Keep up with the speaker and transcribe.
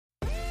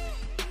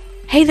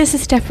Hey, this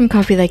is Steph from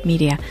Coffee Like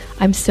Media.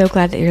 I'm so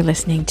glad that you're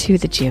listening to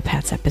the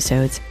Geopats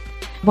episodes.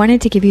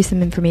 Wanted to give you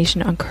some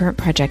information on current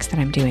projects that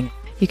I'm doing.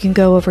 You can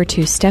go over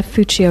to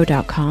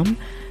stephfuccio.com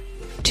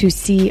to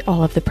see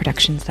all of the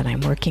productions that I'm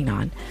working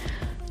on.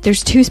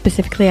 There's two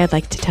specifically I'd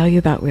like to tell you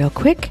about real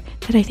quick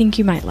that I think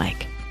you might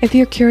like. If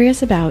you're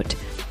curious about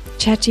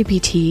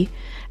ChatGPT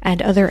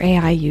and other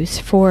AI use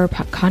for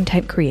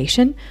content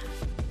creation,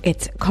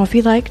 it's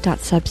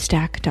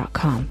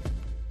coffeelike.substack.com.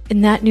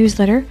 In that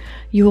newsletter,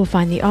 you will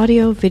find the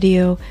audio,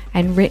 video,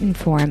 and written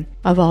form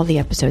of all the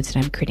episodes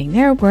that I'm creating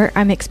there, where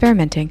I'm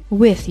experimenting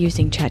with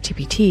using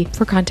ChatGPT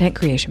for content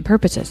creation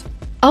purposes.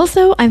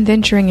 Also, I'm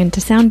venturing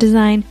into sound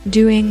design,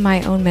 doing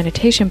my own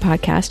meditation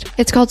podcast.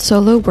 It's called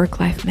Solo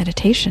Work-Life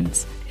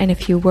Meditations. And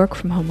if you work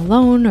from home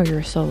alone, or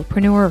you're a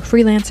solopreneur or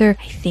freelancer,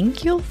 I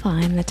think you'll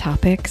find the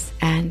topics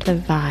and the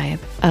vibe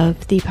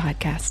of the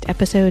podcast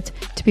episodes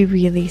to be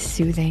really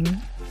soothing.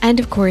 And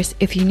of course,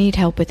 if you need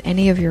help with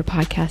any of your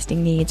podcasting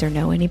needs or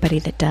know anybody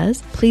that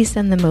does, please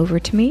send them over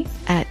to me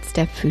at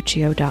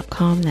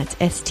stephfuccio.com. That's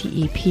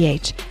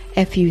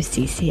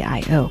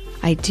STEPHFUCCIO.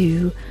 I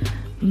do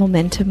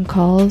momentum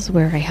calls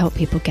where I help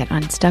people get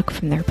unstuck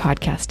from their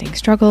podcasting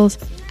struggles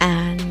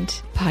and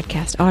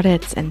podcast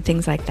audits and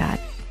things like that.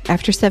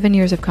 After 7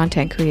 years of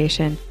content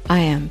creation, I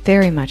am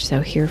very much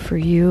so here for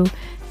you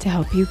to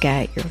help you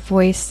get your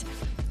voice,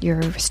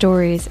 your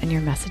stories, and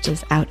your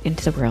messages out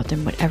into the world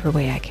in whatever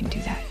way I can do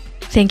that.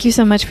 Thank you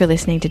so much for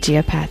listening to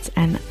Geopats,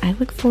 and I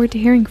look forward to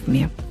hearing from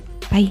you.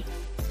 Bye.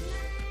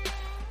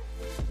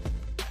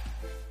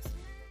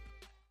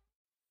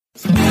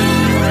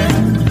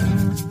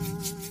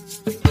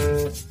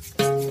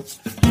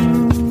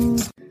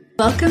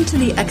 Welcome to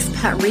the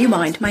Expat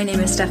Rewind. My name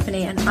is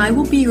Stephanie, and I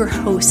will be your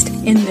host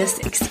in this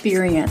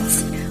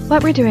experience.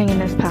 What we're doing in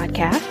this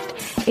podcast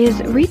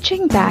is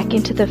reaching back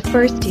into the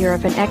first year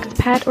of an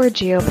expat or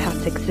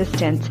geopat's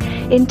existence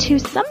into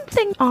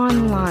something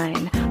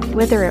online,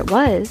 whether it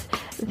was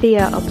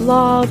via a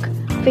blog,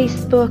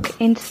 Facebook,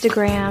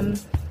 Instagram,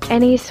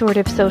 any sort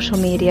of social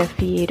media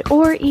feed,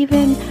 or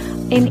even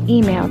an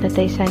email that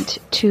they sent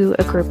to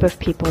a group of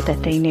people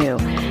that they knew.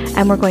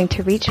 And we're going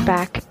to reach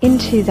back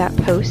into that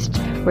post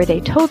where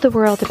they told the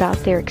world about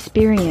their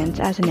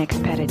experience as an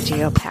expated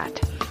geopat.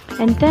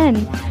 And then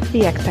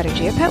the expated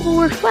geopat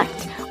will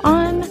reflect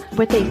on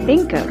what they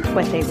think of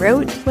what they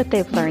wrote, what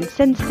they've learned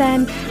since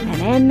then,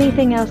 and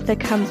anything else that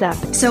comes up.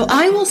 So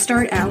I will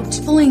start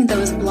out pulling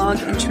those blog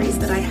entries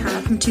that I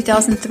have from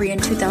 2003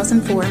 and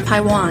 2004 in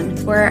Taiwan,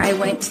 where I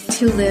went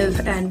to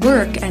live and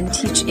work and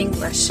teach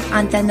English.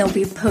 And then there'll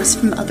be posts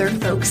from other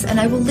folks, and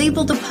I will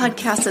label the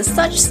podcast as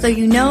such so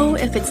you know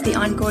if it's the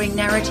ongoing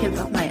narrative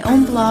of my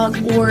own blog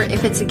or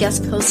if it's a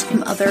guest post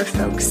from other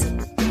folks.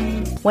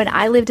 When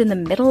I lived in the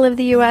middle of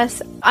the US,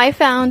 I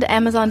found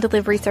Amazon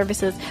delivery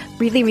services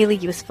really, really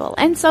useful.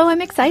 And so I'm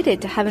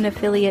excited to have an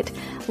affiliate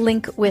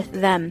link with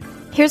them.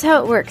 Here's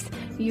how it works.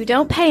 You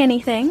don't pay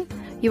anything.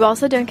 You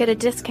also don't get a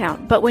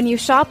discount. But when you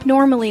shop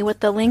normally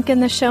with the link in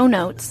the show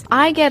notes,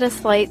 I get a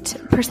slight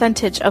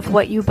percentage of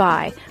what you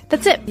buy.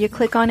 That's it. You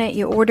click on it,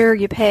 you order,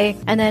 you pay,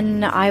 and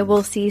then I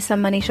will see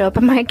some money show up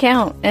in my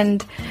account.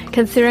 And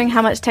considering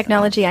how much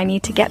technology I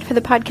need to get for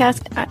the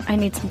podcast, I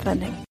need some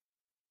funding.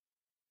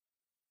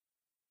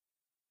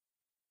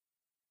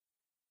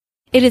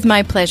 It is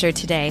my pleasure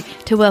today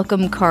to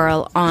welcome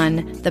Karl on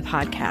the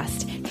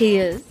podcast. He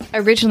is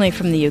originally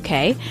from the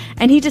UK,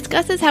 and he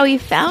discusses how he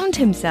found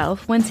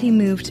himself once he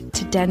moved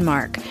to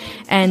Denmark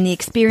and the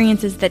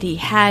experiences that he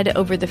had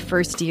over the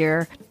first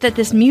year, that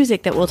this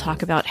music that we'll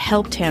talk about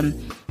helped him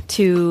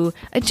to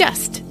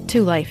adjust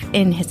to life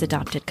in his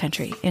adopted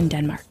country in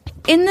Denmark.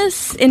 In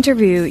this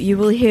interview, you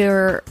will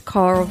hear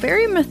Karl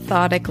very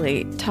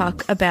methodically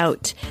talk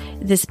about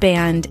this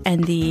band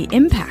and the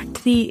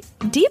impact, the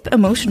deep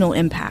emotional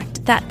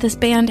impact that this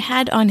band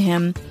had on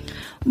him,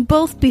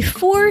 both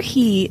before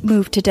he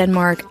moved to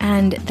Denmark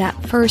and that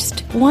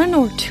first 1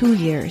 or 2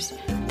 years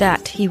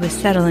that he was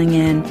settling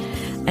in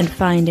and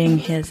finding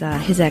his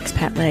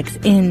expat legs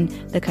in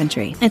the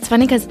country. It's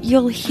funny because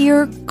you'll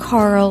hear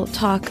Karl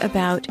talk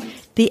about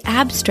the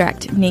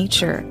abstract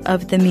nature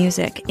of the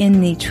music in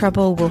the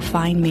Trouble Will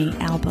Find Me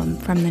album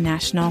from The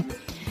National.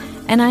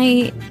 And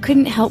I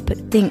couldn't help but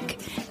think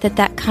that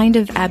that kind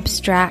of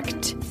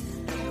abstract,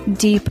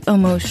 deep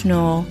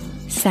emotional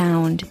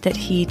sound that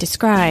he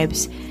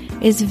describes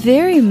is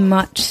very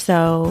much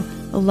so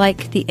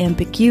like the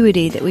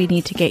ambiguity that we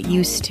need to get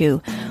used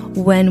to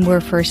when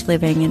we're first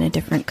living in a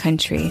different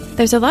country.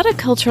 There's a lot of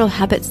cultural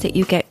habits that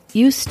you get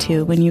used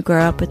to when you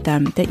grow up with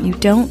them that you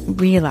don't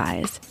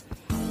realize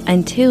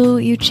until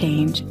you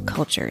change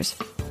cultures.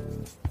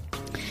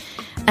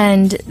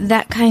 And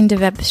that kind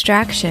of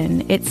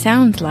abstraction, it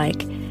sounds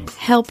like,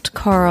 helped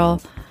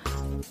Karl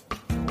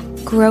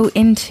grow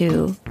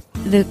into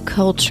the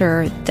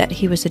culture that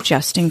he was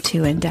adjusting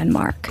to in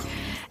Denmark.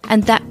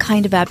 And that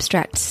kind of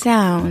abstract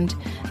sound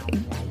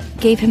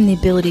gave him the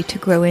ability to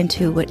grow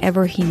into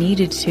whatever he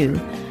needed to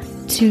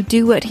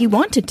do what he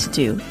wanted to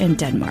do in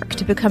Denmark,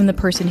 to become the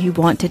person he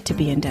wanted to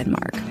be in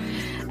Denmark.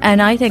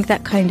 And I think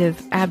that kind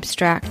of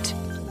abstract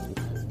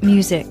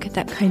music,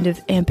 that kind of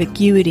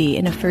ambiguity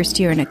in a first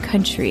year in a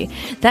country.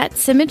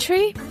 That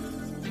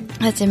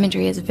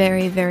imagery is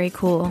very, very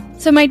cool.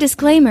 So my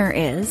disclaimer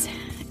is,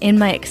 in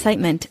my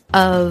excitement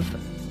of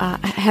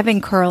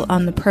having Karl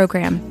on the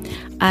program,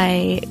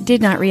 I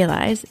did not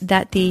realize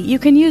that you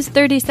can use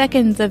 30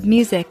 seconds of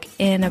music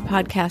in a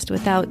podcast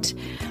without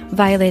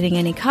violating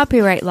any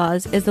copyright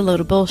laws is a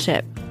load of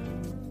bullshit.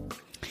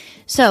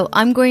 So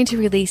I'm going to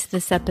release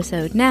this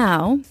episode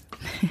now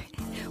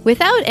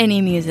without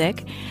any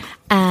music,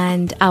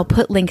 and I'll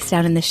put links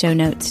down in the show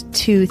notes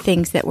to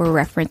things that we're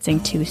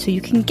referencing to, so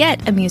you can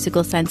get a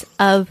musical sense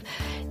of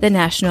the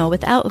National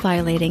without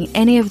violating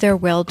any of their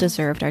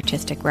well-deserved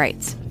artistic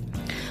rights.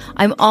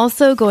 I'm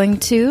also going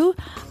to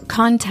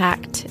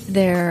contact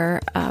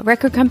their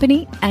record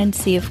company and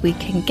see if we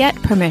can get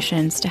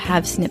permissions to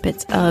have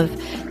snippets of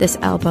this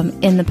album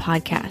in the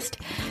podcast.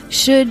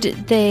 Should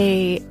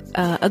they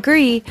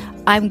agree,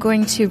 I'm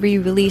going to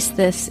re-release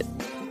this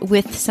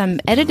with some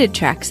edited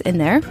tracks in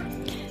there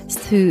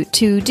to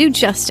do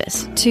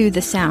justice to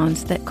the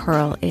sounds that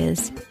Karl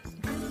is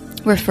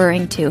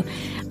referring to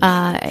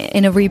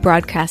in a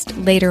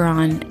rebroadcast later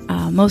on,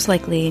 most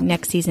likely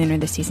next season or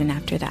the season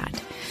after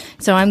that.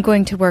 So I'm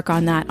going to work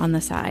on that on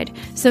the side.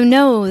 So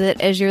know that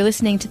as you're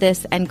listening to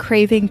this and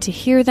craving to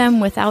hear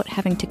them without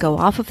having to go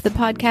off of the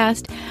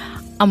podcast,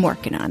 I'm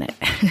working on it.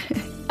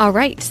 All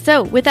right,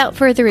 so without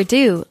further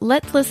ado,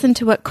 let's listen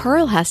to what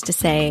Karl has to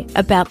say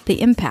about the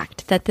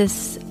impact that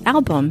this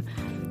album,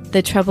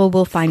 The Trouble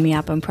Will Find Me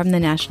album from the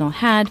National,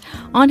 had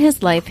on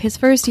his life, his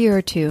first year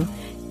or two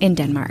in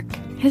Denmark,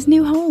 his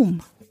new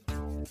home.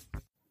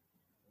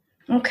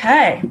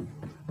 Okay.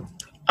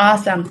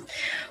 Awesome.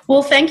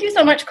 Well, thank you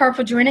so much, Karl,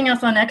 for joining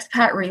us on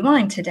Expat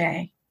Rewind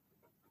today.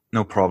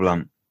 No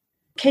problem.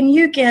 Can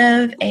you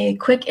give a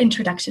quick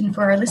introduction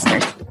for our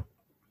listeners?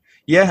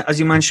 Yeah, as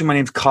you mentioned, my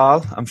name's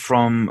Karl. I'm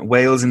from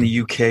Wales in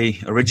the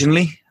UK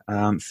originally.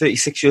 I'm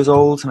 36 years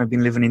old, and I've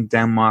been living in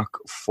Denmark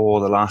for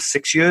the last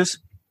 6 years.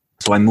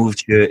 So I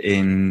moved here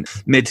in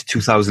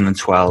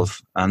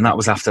mid-2012, and that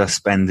was after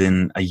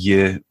spending a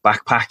year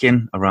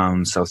backpacking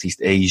around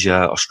Southeast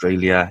Asia,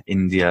 Australia,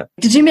 India.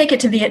 Did you make it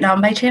to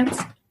Vietnam by chance?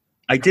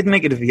 I did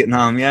make it to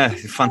Vietnam, yeah.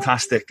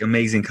 Fantastic,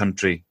 amazing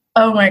country.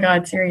 Oh my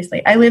God,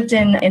 seriously. I lived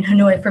in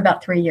Hanoi for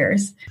about 3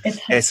 years.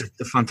 It's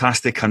a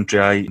fantastic country.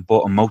 I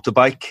bought a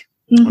motorbike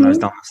when I was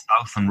down the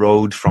south and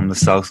rode from the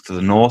south to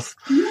the north.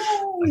 Yay.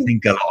 I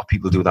think a lot of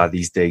people do that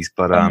these days,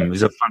 but it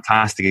was a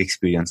fantastic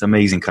experience,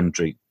 amazing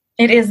country.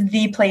 It is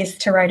the place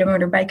to ride a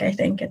motorbike, I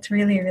think. It's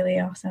really, really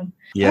awesome.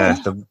 Yeah,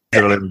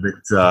 they're a little bit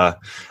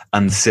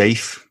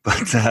unsafe,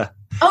 but...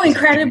 Oh,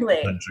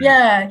 incredibly.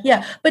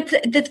 Yeah. But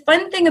the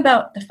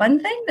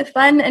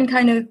fun and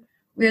kind of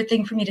weird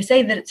thing for me to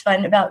say that it's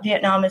fun about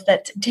Vietnam is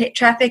that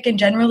traffic in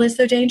general is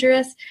so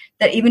dangerous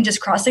that even just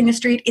crossing the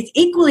street, it's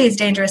equally as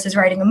dangerous as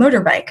riding a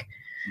motorbike.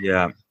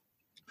 Yeah.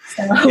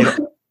 So. It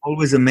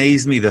always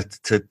amazed me that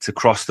to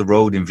cross the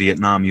road in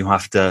Vietnam, you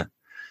have to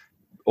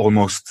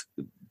almost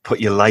put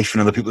your life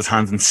in other people's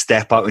hands and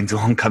step out into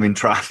oncoming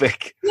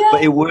traffic. Yeah.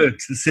 But it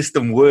works. The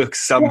system works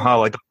somehow.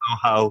 Yeah. I don't know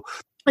how.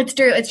 It's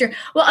true.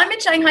 Well, I'm in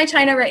Shanghai,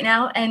 China right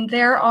now, and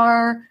there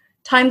are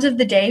times of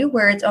the day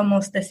where it's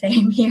almost the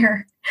same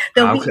here.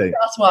 There'll be a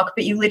crosswalk,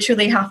 but you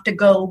literally have to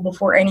go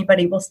before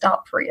anybody will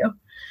stop for you.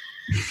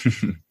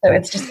 So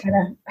it's just kind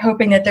of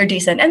hoping that they're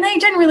decent. And they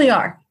generally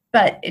are.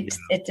 But it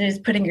is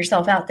putting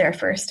yourself out there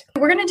first.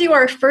 We're going to do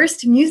our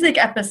first music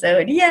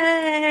episode.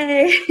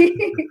 Yay!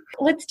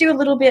 Let's do a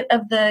little bit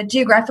of the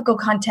geographical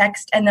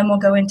context, and then we'll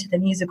go into the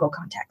musical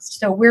context.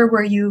 So where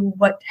were you?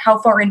 How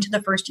far into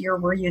the first year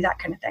were you? That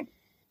kind of thing.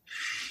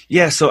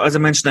 Yeah, so as I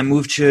mentioned, I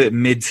moved here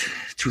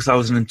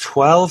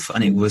mid-2012,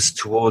 and it was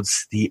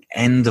towards the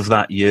end of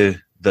that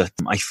year that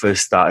I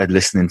first started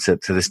listening to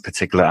this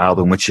particular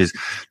album, which is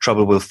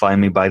Trouble Will Find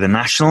Me by The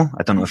National.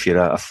 I don't know if you're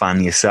a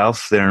fan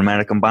yourself. They're an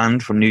American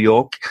band from New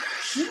York.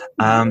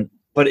 But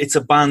it's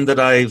a band that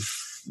I've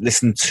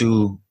listened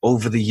to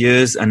over the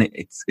years, and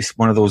it's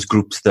one of those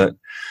groups that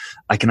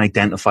I can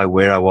identify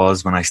where I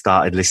was when I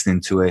started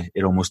listening to it.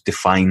 It almost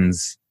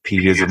defines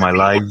periods of my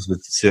lives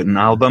with certain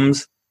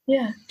albums.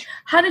 Yeah.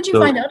 How did you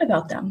find out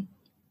about them?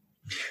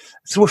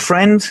 So a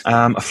friend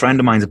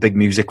of mine's a big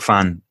music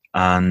fan,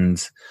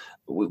 and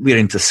we're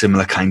into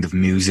similar kind of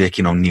music,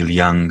 Neil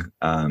Young,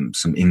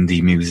 some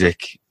indie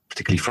music,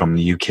 particularly from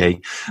the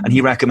UK. And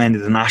he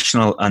recommended The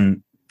National,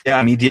 and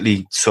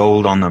immediately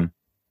sold on them.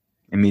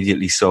 And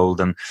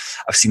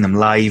I've seen them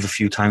live a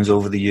few times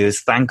over the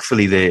years.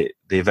 Thankfully,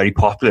 they're very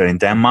popular in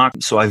Denmark.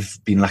 So I've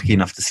been lucky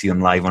enough to see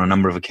them live on a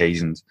number of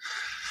occasions.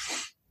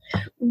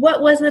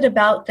 What was it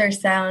about their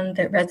sound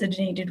that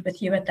resonated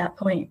with you at that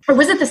point? Or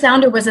was it the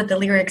sound, or was it the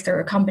lyrics, or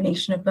a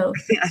combination of both?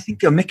 I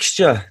think a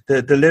mixture.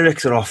 The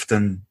lyrics are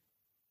often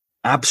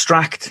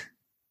abstract,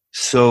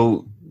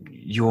 so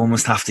you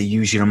almost have to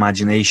use your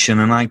imagination,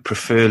 and I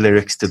prefer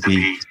lyrics to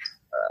be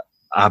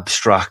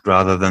abstract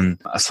rather than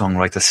a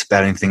songwriter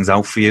spelling things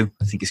out for you.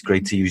 I think it's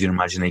great to use your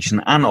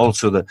imagination, and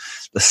also the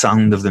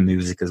sound of the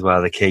music as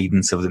well, the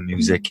cadence of the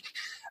music.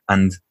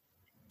 And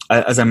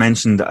as I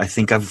mentioned, I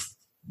think I've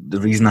the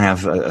reason I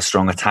have a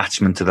strong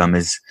attachment to them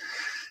is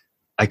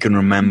I can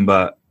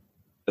remember,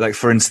 like,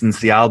 for instance,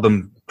 the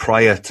album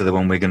prior to the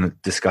one we're going to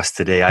discuss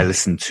today, I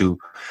listened to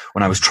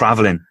when I was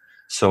traveling.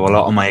 So a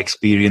lot of my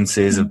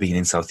experiences of being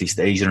in Southeast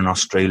Asia and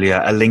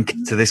Australia are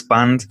linked to this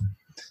band.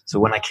 So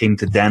when I came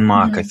to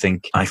Denmark, I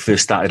think I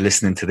first started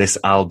listening to this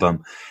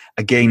album.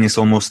 Again, it's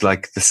almost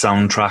like the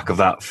soundtrack of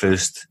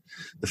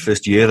the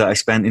first year that I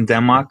spent in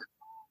Denmark.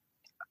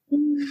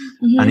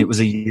 And it was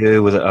a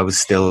year where I was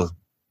still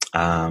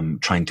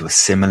trying to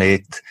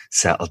assimilate,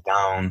 settle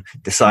down,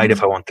 decide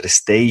if I wanted to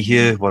stay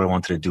here, what I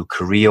wanted to do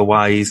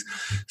career-wise.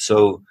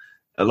 So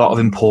a lot of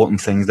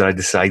important things that I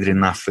decided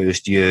in that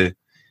first year,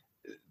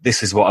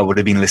 this is what I would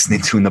have been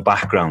listening to in the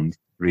background,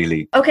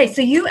 really. Okay,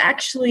 so you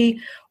actually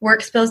were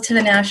exposed to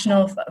the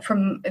National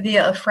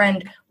via a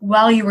friend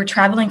while you were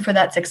traveling for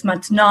that 6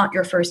 months, not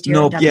your first year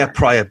in Denmark. Yeah,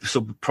 prior.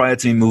 So prior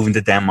to me moving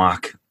to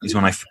Denmark is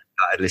when I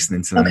started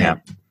listening to them, yeah.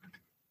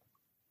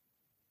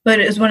 But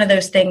it was one of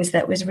those things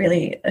that was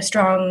really a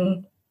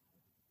strong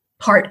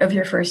part of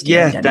your first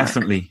year in Denmark.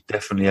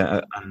 Definitely.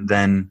 And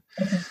then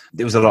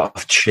there was a lot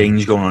of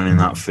change going on in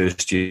that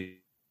first year.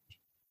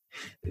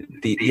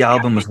 The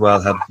album as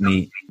well helped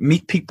me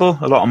meet people.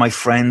 A lot of my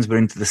friends were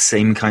into the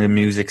same kind of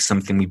music,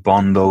 something we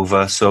bond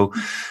over. So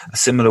a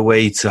similar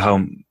way to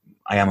how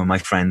I am with my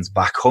friends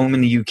back home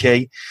in the UK,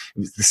 it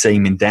was the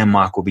same in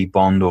Denmark, where we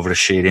bond over a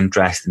shared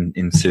interest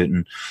in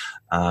certain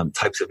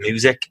types of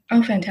music.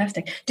 Oh,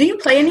 fantastic. Do you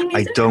play any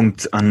music? I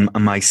don't, and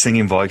my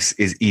singing voice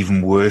is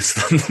even worse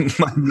than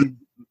my music.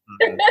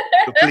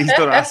 So please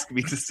don't ask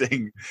me to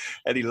sing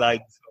any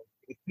lines.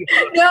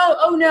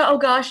 No,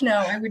 gosh, no.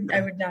 I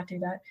would not do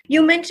that.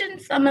 You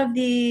mentioned some of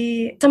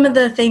the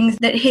things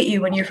that hit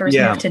you when you first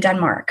moved to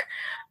Denmark.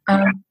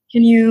 Can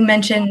you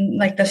mention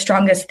like the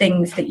strongest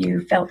things that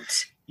you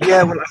felt?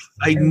 Yeah, well,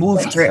 I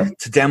moved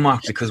to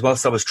Denmark because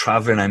whilst I was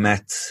traveling, I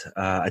met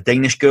a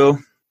Danish girl,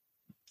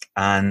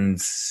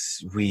 and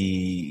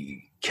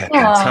we kept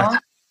in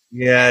touch.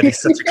 Yeah,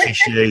 it's such a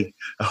cliche,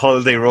 a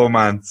holiday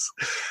romance.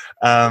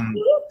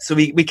 So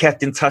we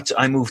kept in touch.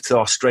 I moved to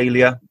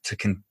Australia to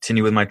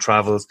continue with my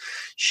travels.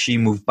 She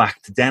moved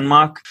back to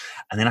Denmark.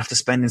 And then after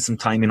spending some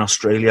time in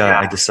Australia,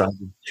 I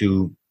decided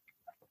to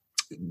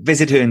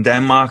visit her in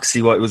Denmark,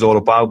 see what it was all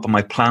about. But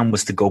my plan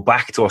was to go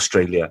back to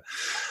Australia.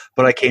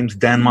 But I came to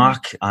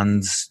Denmark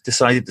and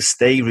decided to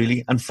stay,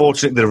 really.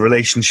 Unfortunately, the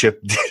relationship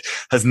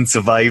hasn't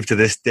survived to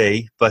this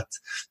day. But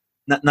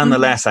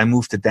nonetheless, I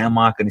moved to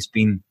Denmark, and it's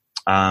been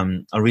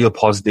a real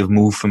positive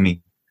move for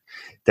me.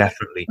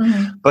 Definitely.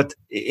 But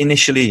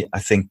initially, I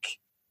think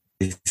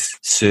there's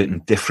certain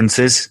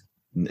differences,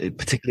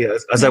 particularly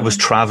as I was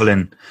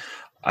traveling.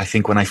 I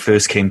think when I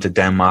first came to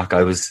Denmark,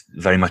 I was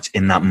very much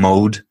in that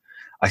mode.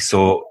 I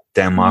saw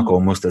Denmark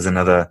almost as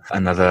another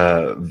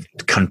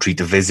country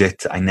to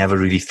visit. I never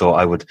really thought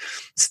I would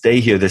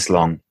stay here this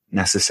long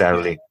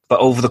necessarily.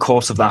 But over the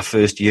course of that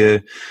first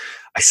year,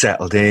 I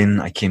settled in.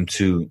 I came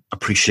to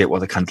appreciate what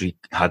the country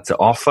had to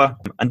offer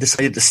and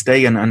decided to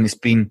stay. And it's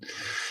been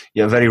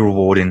very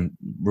rewarding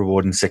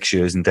 6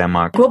 years in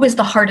Denmark. What was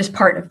the hardest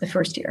part of the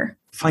first year?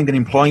 Finding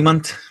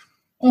employment.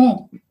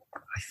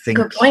 I think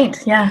good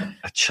point. Yeah,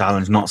 a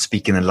challenge, not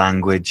speaking the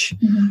language,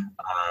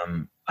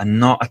 and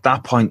not at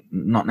that point,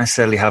 not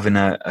necessarily having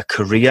a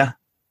career.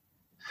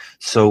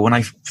 So when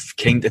I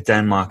came to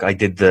Denmark, I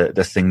did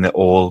the thing that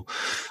all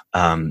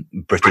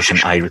British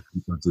and Irish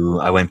people do.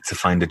 I went to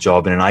find a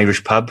job in an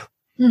Irish pub.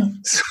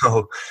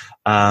 So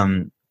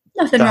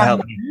nothing wrong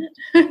with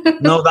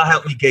that. No, that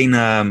helped me gain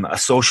a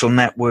social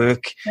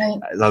network. Right.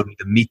 Allowed me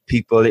to meet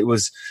people. It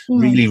was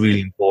really,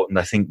 really important.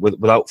 I think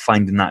without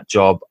finding that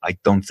job, I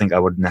don't think I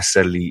would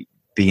necessarily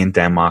be in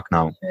Denmark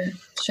now.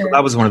 Sure. So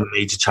that was one of the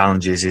major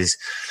challenges, is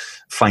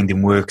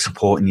finding work,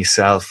 supporting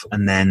yourself,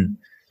 and then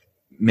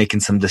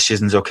making some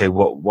decisions. Okay,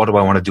 what do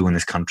I want to do in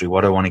this country?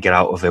 What do I want to get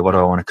out of it? What do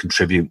I want to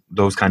contribute?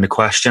 Those kind of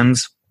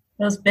questions.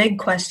 Those big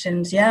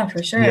questions. Yeah,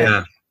 for sure.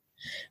 Yeah.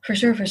 For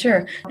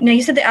sure. Now,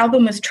 you said the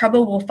album was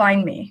Trouble Will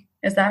Find Me.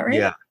 Is that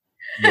right?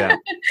 Yeah.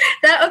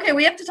 Okay,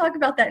 we have to talk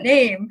about that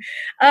name.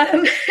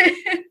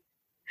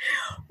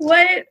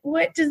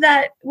 What did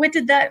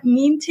that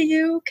mean to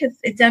you? Because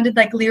it sounded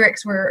like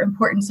lyrics were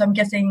important, so I'm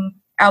guessing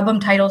album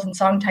titles and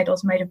song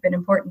titles might have been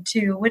important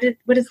too. What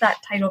does that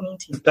title mean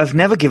to you? I've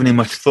never given it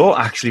much thought,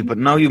 actually, but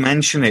now you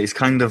mention it, it's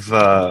kind of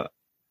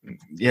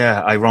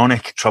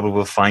ironic. Trouble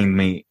Will Find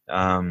Me.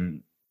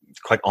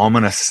 Quite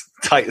ominous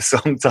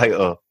song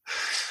title.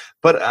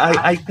 But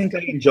I think I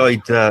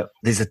enjoyed,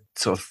 there's a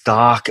sort of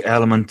dark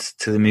element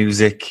to the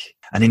music,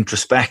 an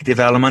introspective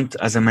element.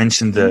 As I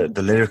mentioned,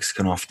 the lyrics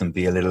can often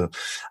be a little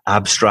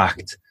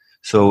abstract.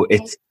 So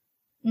it's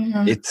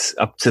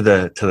up to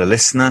the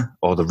listener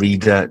or the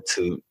reader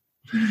to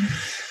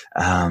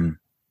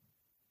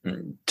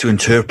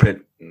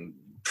interpret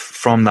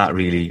from that,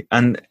 really.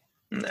 And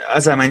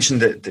as I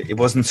mentioned, it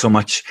wasn't so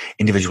much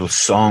individual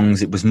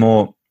songs. It was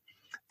more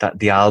that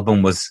the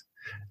album was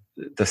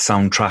the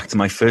soundtrack to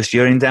my first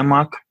year in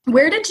Denmark.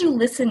 Where did you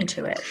listen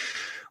to it?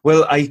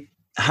 Well, I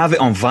have it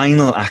on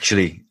vinyl,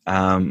 actually.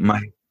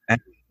 My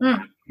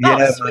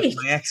Yeah, sweet.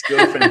 my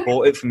ex-girlfriend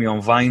bought it for me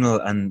on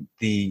vinyl, and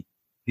the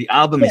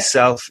album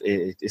itself,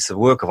 it's a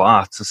work of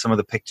art. So some of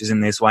the pictures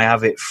in there, so I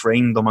have it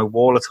framed on my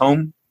wall at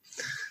home.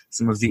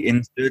 Some of the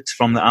inserts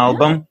from the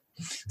album,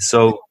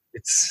 so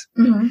it's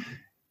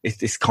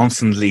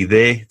constantly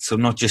there. So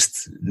not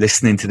just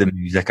listening to the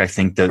music. I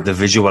think the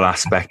visual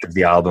aspect of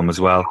the album as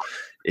well.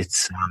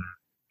 It's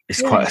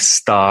quite a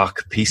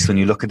stark piece when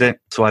you look at it.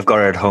 So I've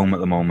got it at home at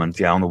the moment.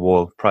 Yeah, on the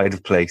wall, pride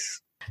of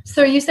place.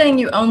 So are you saying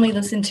you only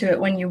listened to it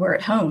when you were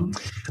at home?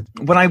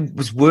 When I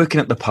was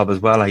working at the pub as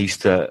well, I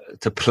used to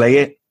play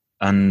it,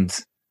 and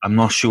I'm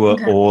not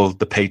sure all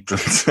the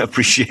patrons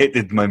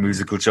appreciated my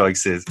musical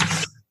choices.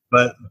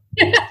 But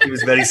it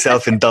was very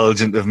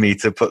self-indulgent of me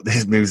to put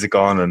this music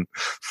on and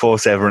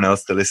force everyone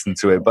else to listen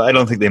to it. But I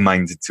don't think they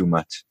minded too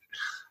much,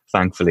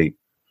 thankfully.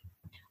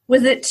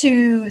 Was it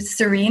too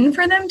serene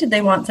for them? Did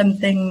they want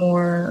something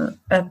more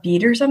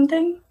upbeat or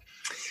something?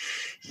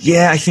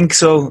 Yeah, I think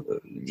so.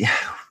 Yeah.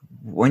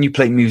 When you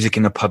play music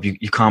in a pub,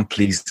 you can't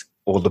please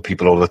all the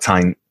people all the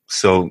time.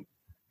 So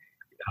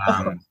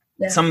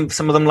some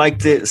of them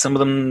liked it. Some of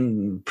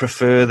them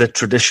prefer the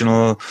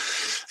traditional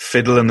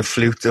fiddle and the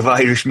flute of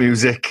Irish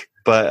music.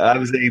 But I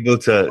was able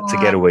to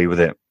get away with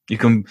it. You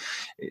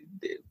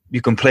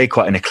can play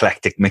quite an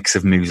eclectic mix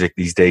of music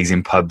these days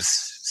in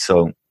pubs.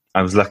 So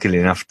I was lucky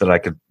enough that I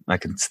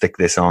could stick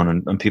this on,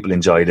 and people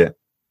enjoyed it.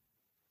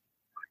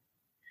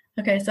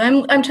 Okay, so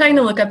I'm trying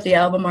to look up the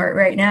album art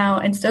right now,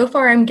 and so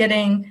far I'm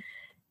getting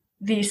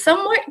the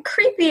somewhat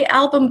creepy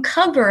album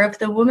cover of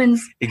the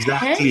woman's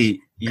head,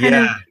 kind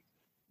of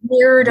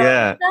mirrored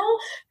on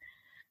itself.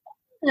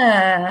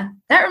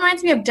 That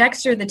reminds me of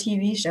Dexter, the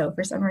TV show,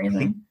 for some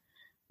reason.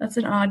 That's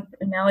an odd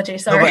analogy.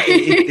 Sorry. No,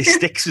 it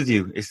sticks with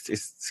you.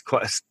 It's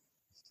quite a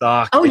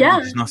stark thing.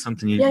 It's not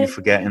something you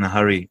forget in a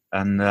hurry.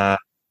 And black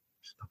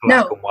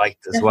and white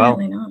as well.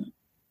 Not.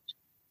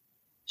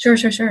 Sure.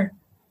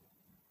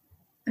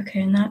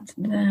 Okay, and that's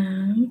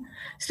them.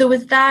 So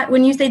was that,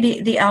 when you say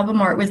the album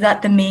art, was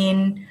that the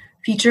main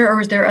feature, or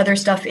was there other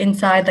stuff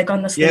inside, like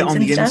on the sleeves and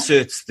stuff? Yeah, on the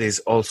inserts, there's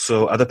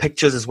also other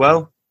pictures as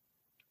well.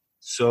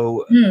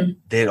 So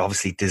they're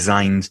obviously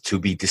designed to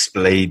be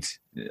displayed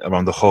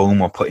around the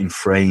home or put in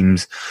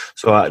frames.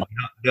 So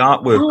the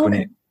artwork, when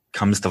it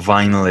comes to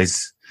vinyl,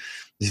 is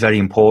very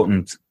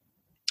important,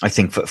 I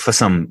think, for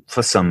some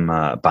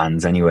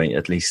bands anyway,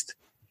 at least.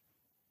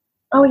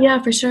 Oh,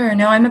 yeah, for sure.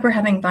 No, I remember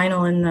having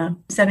vinyl in the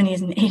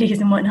 70s and 80s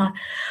and whatnot.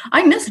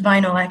 I miss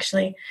vinyl,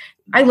 actually.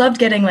 I loved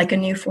getting like a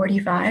new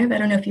 45. I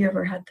don't know if you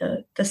ever had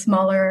the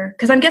smaller,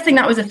 because I'm guessing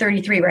that was a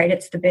 33, right?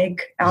 It's the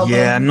big album.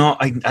 Yeah,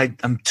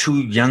 I'm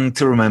too young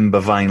to remember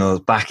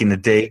vinyl back in the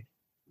day.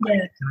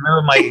 Yeah.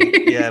 I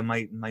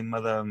remember my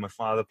mother and my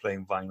father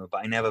playing vinyl,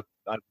 but I'm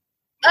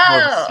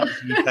a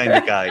CD kind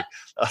of guy.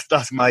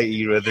 That's my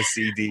era, the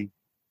CD.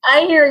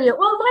 I hear you.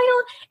 Well,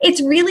 vinyl,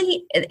 it's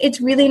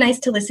really nice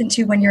to listen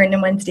to when you're in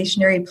one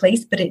stationary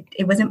place, but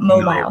it wasn't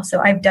mobile. No.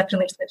 So I've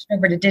definitely switched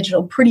over to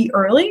digital pretty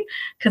early,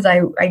 because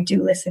I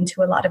do listen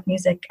to a lot of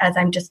music as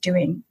I'm just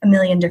doing a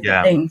million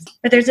different things.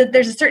 But there's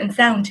a certain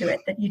sound to it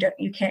that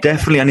you can't.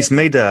 Definitely, and it's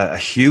made a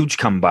huge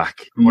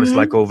comeback from what it's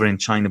like over in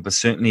China, but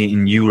certainly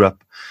in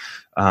Europe,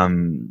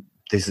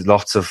 there's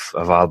lots of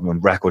album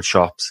and record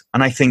shops,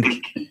 and I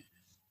think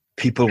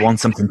people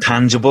want something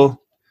tangible.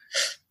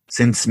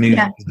 Since music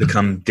has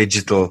become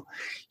digital,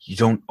 you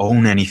don't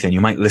own anything.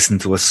 You might listen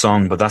to a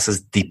song, but that's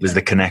as deep as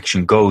the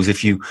connection goes.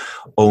 If you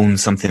own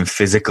something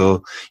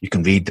physical, you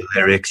can read the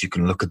lyrics, you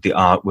can look at the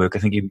artwork. I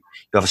think you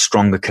have a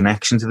stronger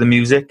connection to the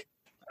music.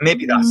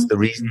 Maybe that's the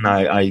reason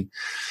I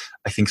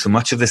think so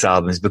much of this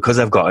album is because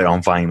I've got it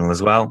on vinyl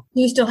as well.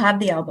 You still have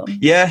the album?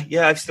 Yeah,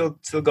 I've still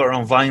got it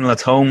on vinyl at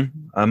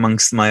home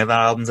amongst my other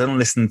albums. I don't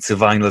listen to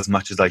vinyl as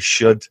much as I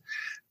should.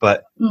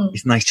 But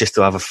it's nice just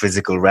to have a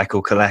physical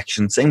record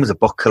collection. Same as a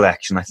book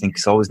collection. I think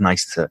it's always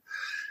nice to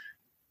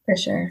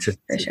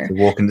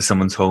walk into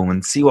someone's home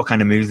and see what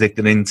kind of music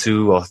they're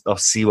into, or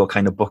see what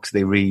kind of books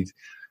they read.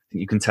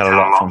 You can tell a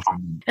lot from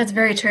them. That's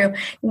very true.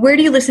 Where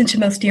do you listen to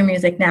most of your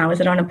music now? Is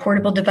it on a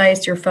portable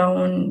device, your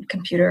phone,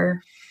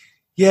 computer?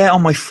 Yeah,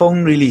 on my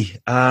phone, really.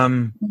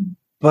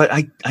 But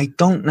I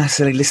don't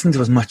necessarily listen to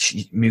as much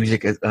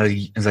music as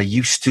I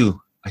used to.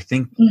 I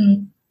think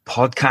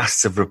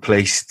podcasts have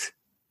replaced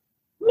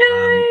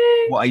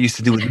what I used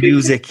to do with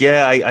music.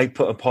 Yeah, I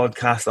put a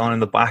podcast on in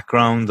the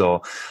background,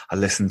 or I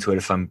listen to it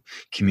if I'm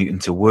commuting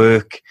to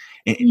work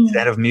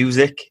instead of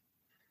music.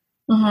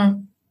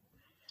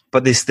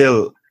 But there's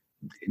still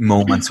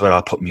moments where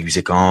I'll put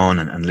music on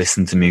and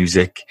listen to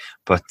music.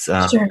 But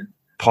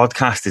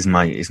podcast is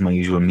my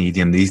usual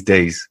medium these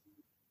days.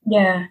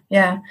 Yeah.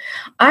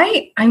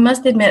 I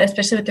must admit,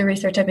 especially with the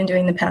research I've been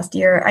doing the past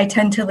year, I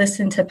tend to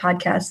listen to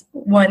podcasts,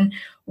 one,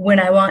 when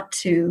I want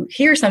to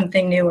hear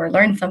something new or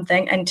learn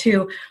something, and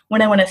two,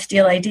 when I want to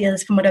steal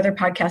ideas from what other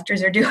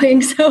podcasters are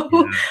doing. So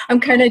I'm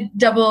kind of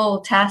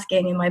double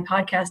tasking in my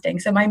podcasting.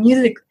 So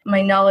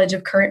my knowledge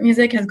of current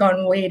music has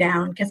gone way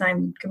down because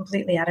I'm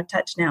completely out of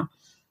touch now.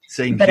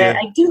 Same but here.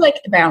 I do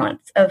like the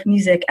balance of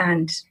music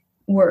and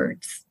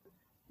words.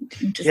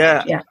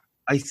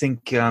 I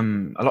think a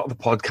lot of the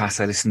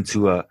podcasts I listen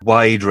to a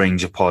wide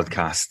range of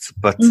podcasts,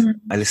 but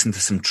I listen to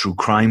some true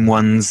crime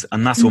ones,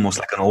 and that's almost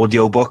like an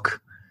audio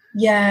book.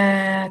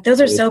 Yeah,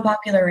 those are so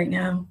popular right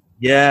now.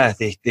 Yeah,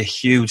 they're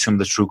huge, some of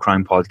the true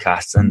crime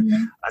podcasts. And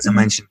as I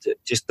mentioned,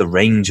 just the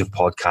range of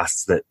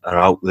podcasts that are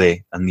out there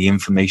and the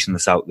information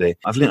that's out there.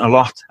 I've learned a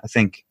lot, I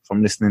think,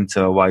 from listening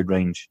to a wide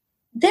range.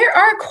 There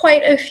are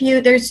quite a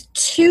few. There's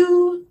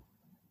two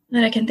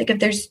that I can think of.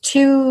 There's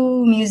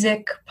two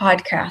music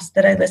podcasts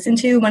that I listen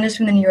to. One is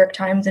from the New York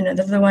Times, and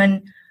another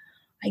one,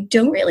 I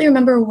don't really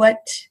remember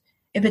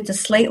if it's a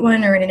Slate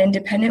one or an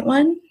independent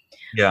one.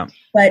 Yeah.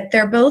 But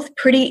they're both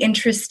pretty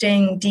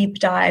interesting deep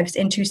dives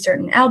into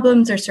certain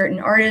albums or certain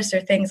artists or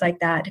things like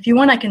that. If you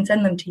want, I can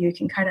send them to you. You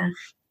can kind of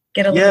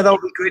get a Yeah, that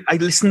would be great. I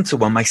listened to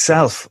one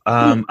myself,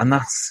 and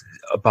that's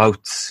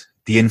about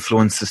the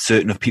influence that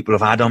certain of people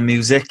have had on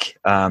music.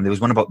 There was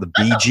one about the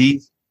Bee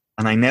Gees,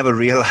 and I never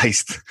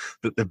realized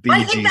that the Bee Gees...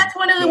 I think that's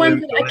one of the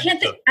ones that I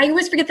can't think... I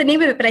always forget the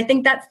name of it, but I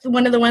think that's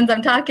one of the ones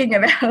I'm talking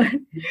about. Yeah,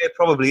 it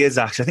probably is,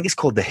 actually. I think it's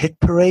called The Hit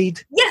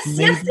Parade. Yes,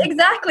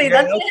 exactly.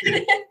 Yeah, that's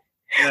okay. it.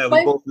 Yeah,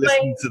 we both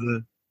listened to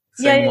the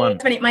same one.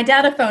 It's funny. My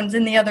data phone's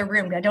in the other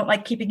room. I don't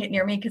like keeping it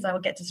near me because I will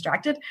get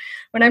distracted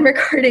when I'm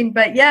recording.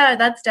 But yeah,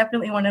 that's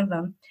definitely one of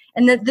them.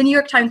 And the New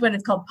York Times one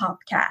is called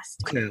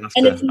Popcast. Okay,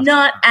 and it's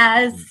not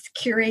as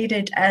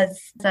curated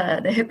as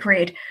the Hit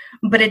Parade,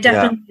 but it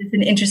definitely is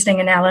an interesting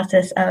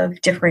analysis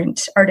of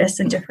different artists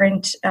and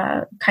different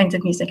kinds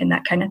of music and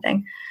that kind of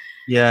thing.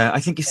 Yeah, I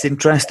think it's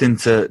interesting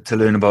to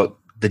learn about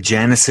the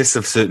genesis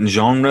of certain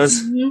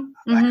genres.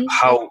 Like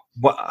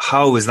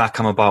how has that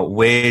come about?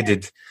 Where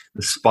did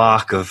the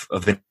spark of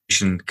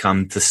innovation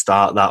come to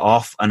start that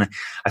off? And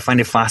I find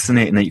it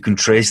fascinating that you can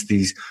trace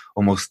these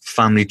almost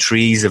family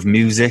trees of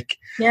music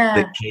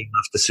that came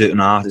after certain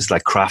artists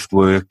like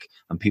Kraftwerk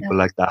and people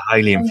like that,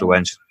 highly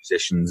influential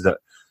musicians that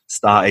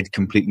started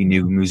completely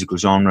new musical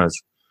genres.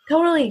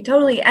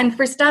 Totally. And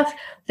for stuff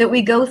that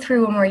we go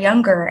through when we're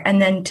younger,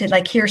 and then to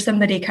like hear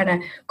somebody kind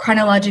of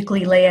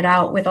chronologically lay it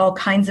out with all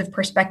kinds of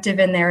perspective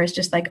in there is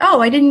just like,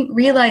 oh, I didn't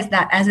realize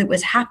that as it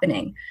was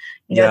happening.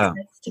 It's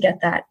nice to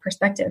get that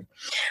perspective.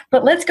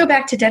 But let's go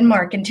back to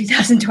Denmark in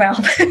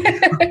 2012.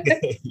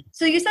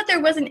 So you said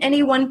there wasn't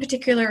any one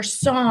particular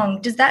song.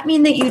 Does that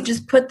mean that you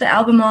just put the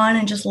album on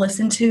and just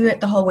listen to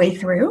it the whole way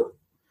through?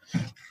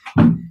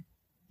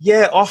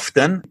 Yeah,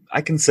 often.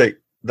 I can say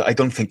that I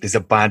don't think there's a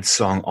bad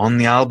song on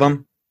the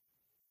album,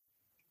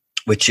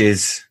 which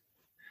is,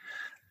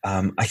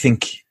 I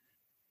think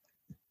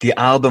the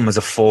album as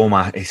a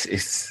format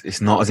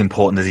is not as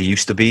important as it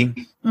used to be.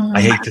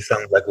 I hate to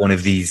sound like one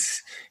of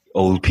these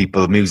old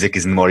people, music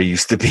isn't what it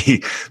used to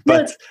be,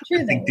 but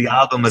I think the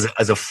album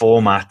as a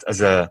format,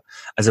 as a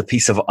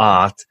piece of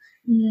art,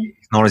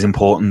 is not as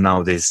important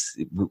nowadays.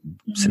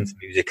 Since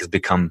music has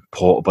become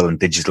portable and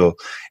digital,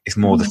 it's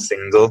more the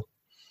single.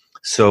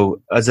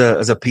 So as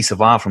a piece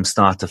of art from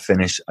start to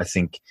finish, I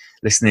think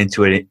listening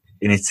to it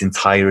in its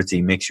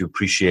entirety makes you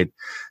appreciate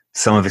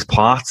some of its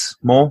parts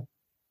more.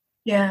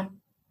 Yeah,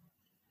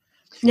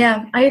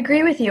 I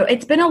agree with you.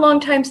 It's been a long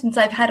time since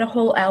I've had a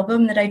whole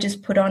album that I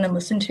just put on and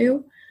listened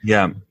to.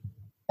 Yeah.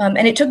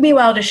 And it took me a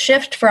while to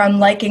shift from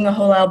liking a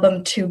whole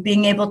album to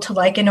being able to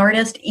like an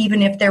artist,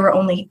 even if there were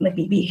only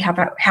maybe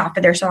half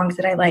of their songs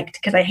that I liked,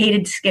 because I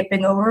hated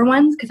skipping over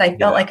ones because I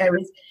felt like I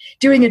was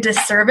doing a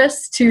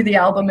disservice to the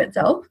album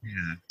itself.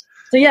 Yeah.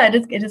 So yeah,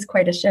 it is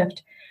quite a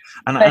shift.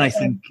 And I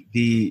think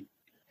the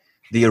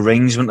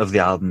arrangement of the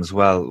album as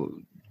well,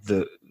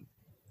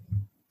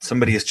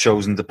 somebody has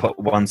chosen to put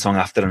one song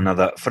after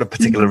another for a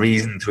particular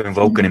reason, to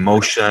invoke an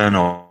emotion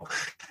or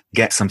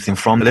get something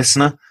from the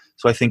listener.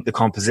 So I think the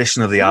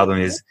composition of the album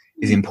is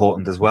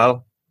important as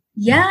well.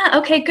 Yeah.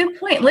 Okay. Good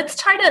point. Let's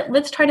try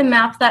to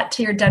map that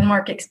to your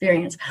Denmark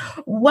experience.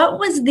 What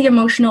was the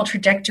emotional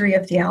trajectory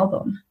of the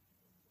album?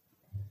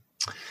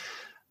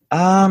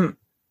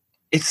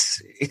 It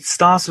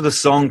starts with a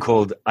song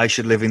called "I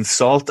Should Live in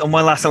Salt," and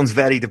while that sounds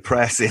very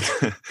depressing,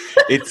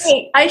 it's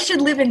Wait, I should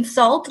live in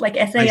salt, like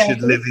SAL.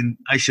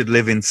 I should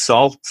live in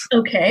salt.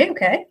 Okay.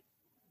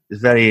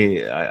 It's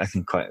very, I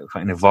think, quite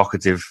an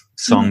evocative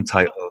song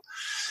title.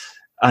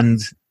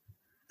 And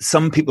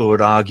some people would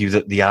argue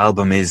that the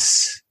album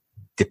is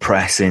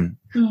depressing,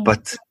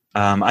 but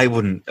I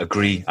wouldn't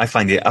agree. I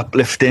find it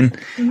uplifting,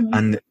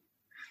 and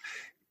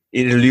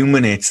it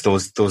illuminates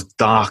those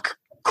dark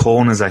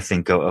corners, I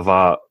think, of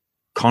our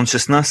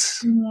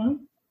consciousness.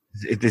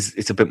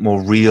 It's a bit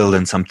more real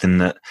than something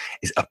that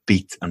is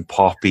upbeat and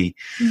poppy.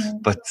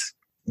 But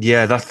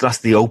yeah, that's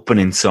the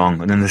opening song,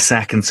 and then the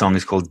second song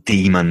is called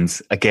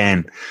 "Demons."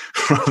 Again,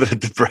 rather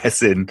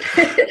depressing.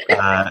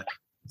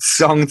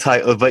 Song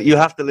title, but you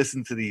have to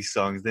listen to these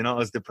songs. They're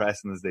not as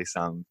depressing as they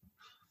sound.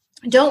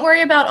 Don't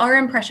worry about our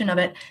impression of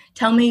it.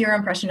 Tell me your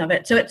impression of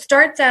it. So it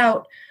starts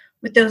out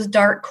with those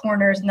dark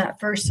corners in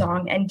that first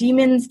song, and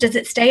Demons, does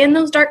it stay in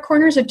those dark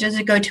corners or does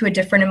it go to a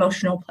different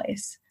emotional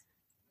place?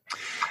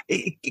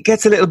 It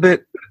gets a little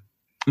bit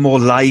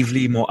more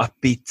lively, more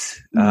upbeat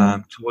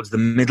towards the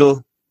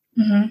middle.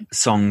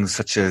 Songs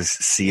such as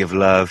Sea of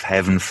Love,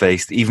 Heaven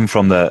Faced, even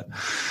from the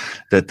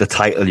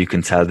title, you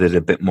can tell they're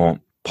a bit more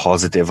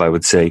positive, I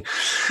would say.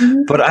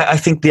 But I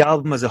think the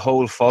album as a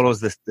whole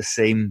follows the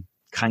same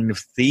kind of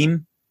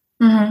theme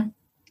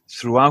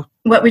throughout.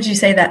 What would you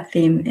say that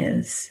theme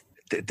is?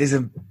 There's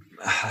a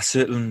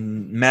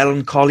certain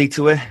melancholy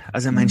to it.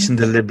 As I mentioned,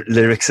 the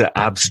lyrics are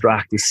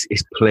abstract,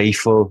 it's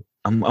playful.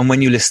 And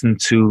when you listen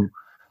to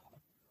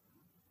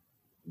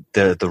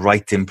the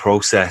writing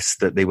process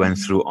that they went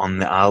through on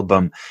the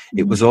album,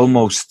 it was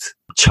almost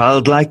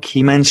childlike.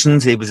 He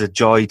mentions it was a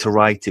joy to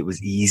write, it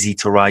was easy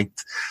to write,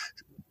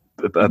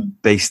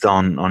 based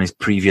on his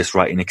previous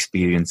writing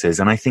experiences.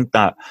 And I think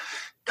that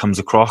comes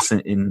across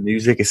in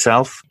music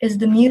itself. Is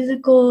the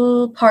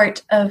musical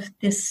part of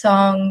the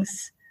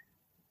songs,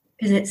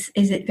 is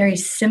it very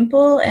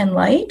simple and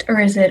light, or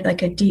is it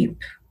like a deep,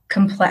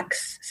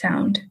 complex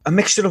sound? A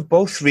mixture of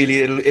both, really.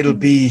 It'll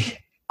be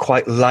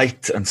quite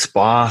light and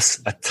sparse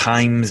at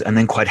times, and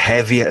then quite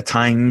heavy at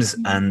times.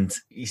 And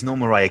he's no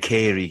Mariah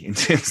Carey in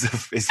terms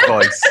of his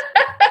voice.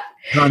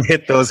 Can't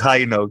hit those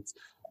high notes.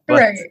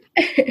 But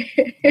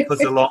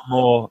there's a lot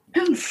more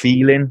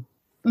feeling.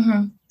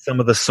 Some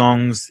of the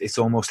songs, it's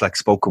almost like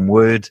spoken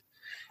word.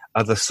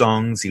 Other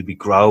songs, he'll be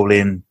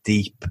growling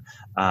deep.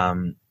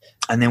 And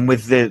then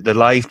with the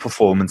live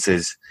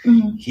performances,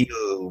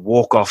 he'll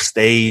walk off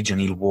stage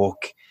and he'll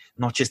walk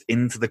not just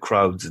into the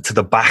crowds, to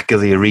the back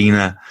of the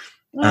arena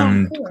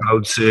and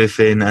crowd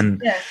surfing.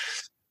 And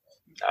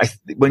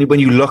when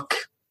you look,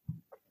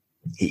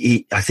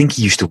 I think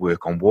he used to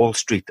work on Wall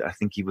Street. I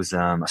think he was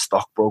a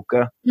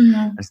stockbroker.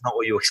 It's not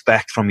what you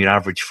expect from your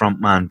average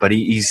frontman, but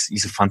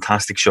he's a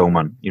fantastic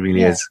showman. He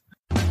really is.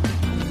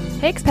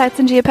 Hey, expats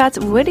and geopats,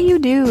 what do you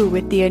do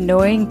with the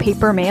annoying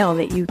paper mail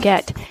that you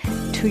get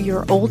to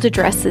your old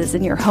addresses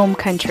in your home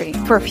country?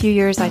 For a few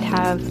years, I'd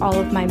have all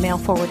of my mail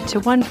forwarded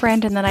to one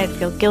friend, and then I'd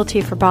feel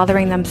guilty for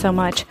bothering them so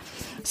much.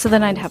 So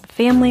then I'd have a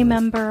family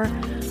member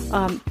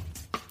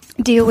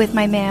deal with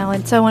my mail,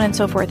 and so on and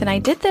so forth. And I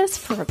did this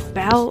for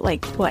about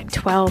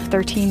 12,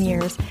 13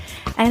 years.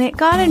 And it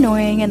got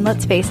annoying, and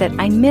let's face it,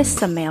 I miss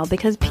some mail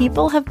because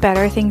people have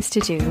better things to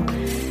do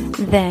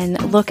than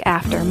look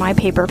after my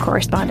paper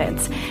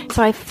correspondence.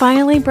 So I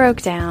finally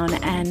broke down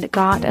and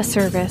got a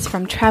service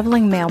from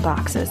traveling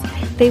mailboxes.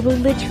 They will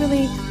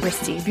literally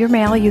receive your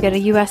mail. You get a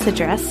U.S.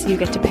 address. You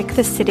get to pick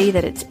the city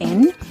that it's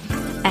in,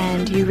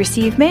 and you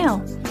receive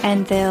mail.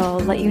 And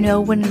they'll let you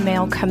know when the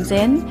mail comes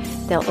in.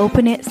 They'll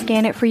open it,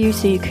 scan it for you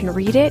so you can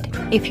read it.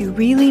 If you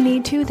really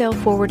need to, they'll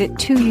forward it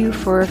to you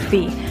for a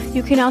fee.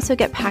 You can also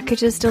get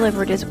packages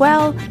delivered as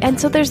well.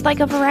 And so there's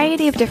a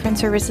variety of different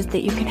services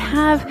that you can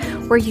have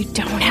where you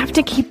don't have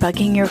to keep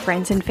bugging your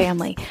friends and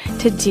family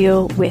to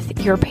deal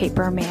with your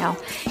paper mail.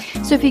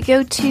 So if you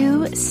go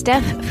to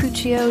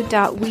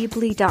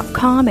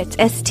stephfuccio.weebly.com, it's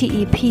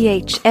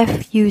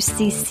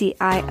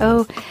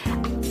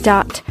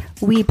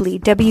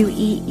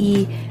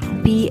stephfuccio.weebly,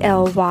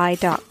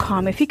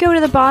 weebly.com. If you go to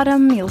the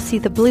bottom, you'll see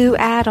the blue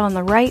ad on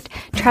the right,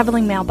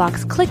 traveling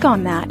mailbox. Click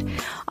on that.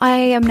 I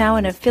am now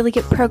in an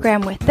affiliate program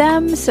with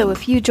them, so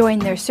if you join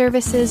their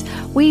services,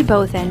 we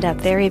both end up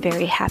very,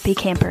 very happy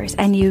campers,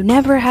 and you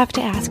never have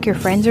to ask your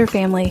friends or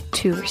family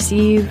to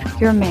receive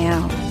your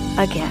mail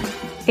again.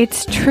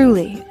 It's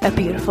truly a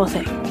beautiful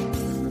thing.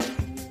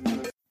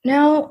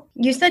 Now,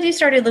 you said you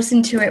started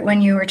listening to it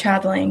when you were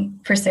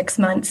traveling for 6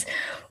 months.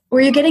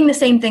 Were you getting the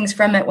same things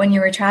from it when you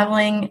were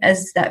traveling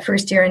as that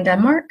first year in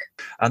Denmark?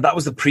 And that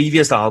was the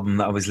previous album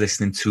that I was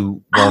listening to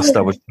whilst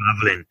I was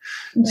traveling.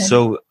 Okay.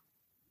 So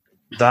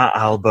that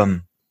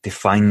album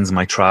defines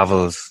my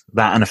travels.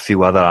 That and a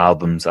few other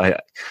albums. I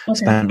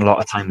spent a lot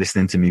of time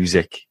listening to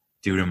music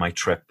during my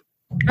trip.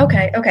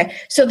 Okay.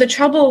 So The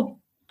Trouble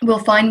Will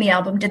Find Me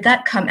album, did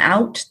that come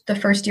out the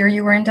first year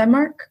you were in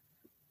Denmark?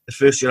 The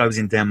first year I was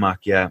in Denmark,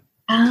 yeah.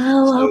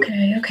 Oh,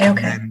 so,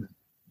 okay.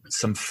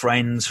 Some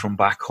friends from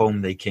back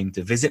home, they came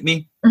to visit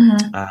me,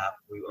 and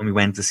we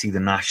went to see the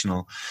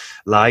National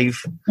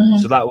live.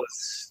 So that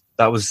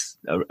was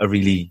a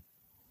really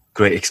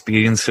great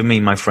experience for me.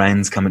 My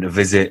friends coming to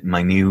visit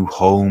my new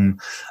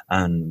home,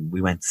 and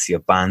we went to see a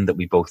band that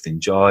we both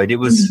enjoyed. It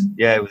was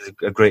it was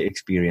a great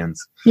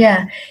experience.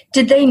 Yeah.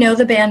 Did they know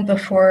the band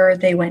before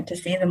they went to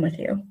see them with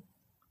you?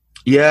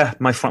 Yeah,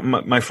 my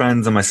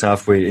friends and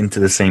myself were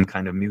into the same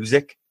kind of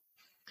music.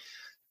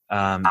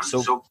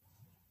 So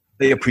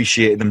they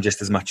appreciated them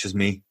just as much as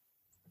me.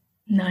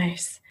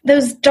 Nice.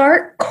 Those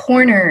dark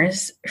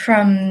corners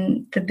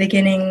from the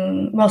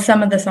beginning, well,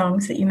 some of the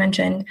songs that you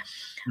mentioned,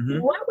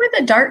 what were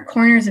the dark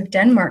corners of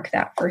Denmark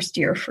that first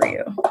year for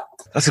you?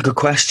 That's a good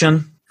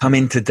question.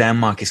 Coming to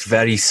Denmark is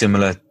very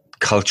similar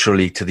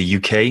culturally to the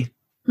UK.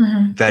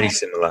 Very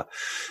similar.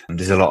 And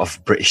there's a lot of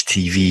British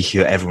TV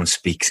here. Everyone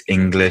speaks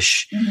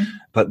English.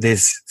 But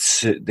there's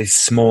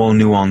small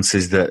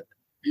nuances that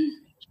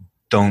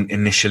don't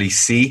initially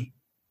see.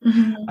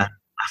 And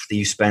after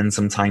you spend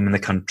some time in the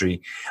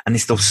country, and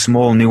it's those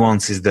small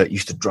nuances that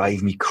used to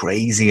drive me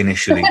crazy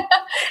initially.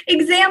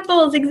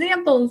 Examples. For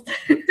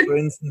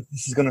instance,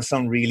 this is going to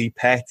sound really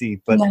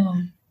petty, but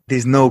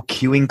there's no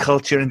queuing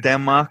culture in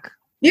Denmark.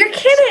 You're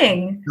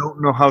kidding. So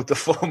don't know how to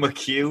form a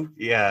queue.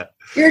 Yeah.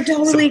 You're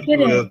totally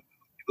kidding.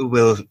 People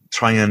will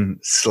try and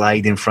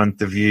slide in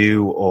front of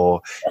you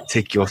or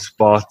take your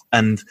spot.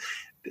 And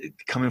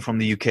coming from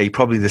the UK,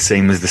 probably the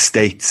same as the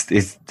States.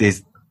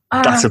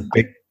 That's a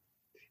big.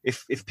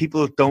 If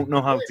people don't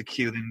know how to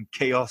queue, then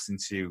chaos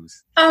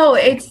ensues. Oh,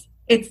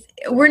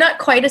 we're not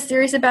quite as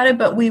serious about it,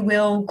 but we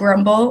will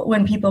grumble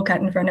when people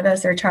cut in front of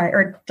us or try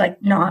or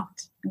like not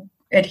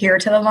adhere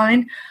to the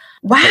line.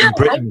 Wow, I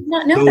did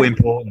not know that.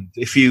 Important.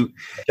 If you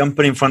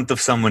jumping in front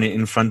of someone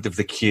in front of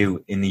the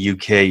queue in the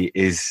UK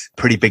is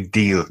a pretty big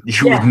deal.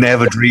 You would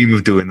never dream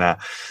of doing that.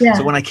 Yeah.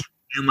 So when I came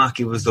to Denmark,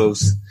 it was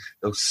those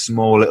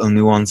small little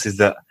nuances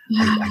that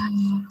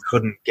I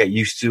couldn't get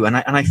used to, and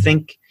I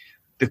think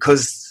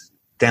because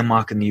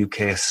Denmark and the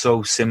UK are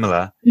so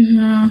similar,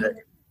 that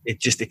it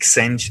just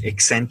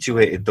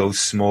accentuated those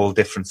small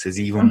differences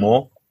even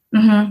more.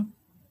 Mm-hmm.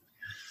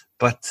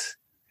 But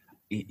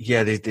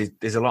yeah,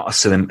 there's a lot of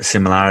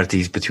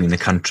similarities between the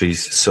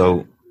countries.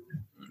 So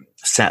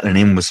settling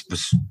in was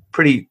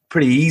pretty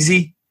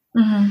easy.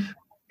 Mm-hmm.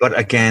 But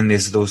again,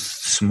 there's those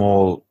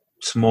small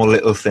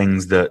little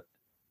things that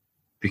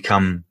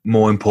become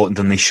more important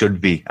than they should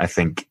be, I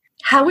think.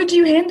 How would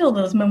you handle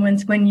those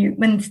moments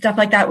when stuff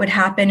like that would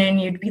happen and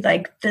you'd be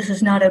like, this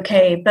is not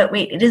okay, but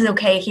wait, it is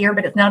okay here,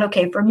 but it's not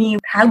okay for me?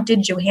 How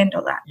did you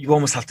handle that? You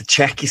almost have to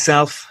check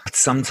yourself. But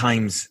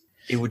sometimes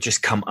it would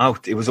just come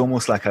out. It was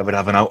almost like I would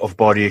have an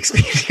out-of-body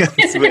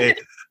experience where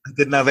I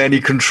didn't have any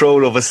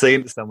control over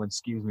saying to someone,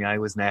 excuse me, I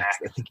was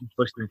next. I think you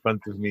pushed in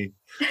front of me.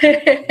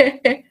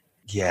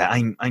 Yeah,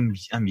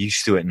 I'm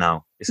used to it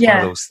now. It's one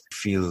of those,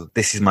 feel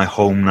this is my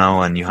home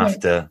now, and you have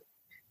to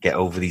get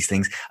over these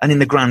things. And in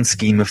the grand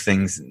scheme of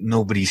things,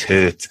 nobody's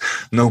hurt,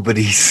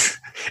 nobody's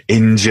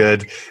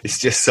injured. It's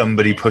just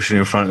somebody pushing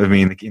in front of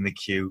me in the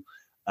queue,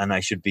 and I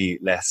should be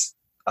less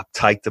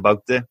uptight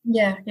about it.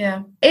 Yeah.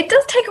 It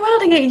does take a while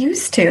to get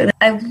used to.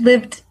 I've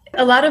lived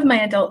a lot of my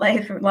adult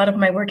life, a lot of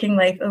my working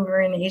life over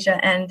in Asia,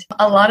 and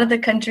a lot of the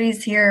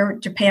countries here,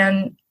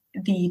 Japan,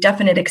 the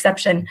definite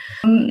exception.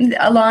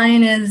 A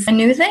line is a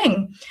new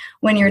thing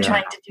when you're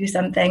trying to do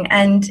something.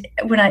 And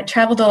when I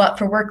traveled a lot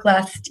for work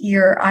last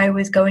year, I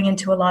was going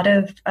into a lot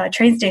of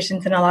train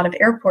stations and a lot of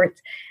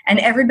airports, and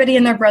everybody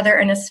and their brother,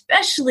 and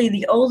especially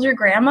the older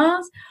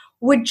grandmas,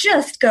 would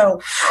just go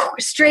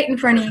straight in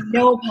front of you,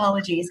 no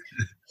apologies.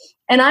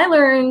 And I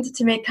learned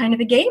to make kind of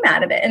a game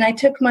out of it. And I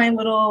took my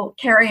little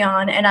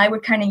carry-on and I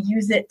would kind of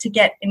use it to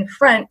get in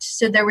front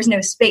so there was no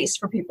space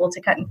for people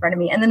to cut in front of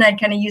me. And then I'd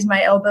kind of use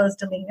my elbows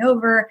to lean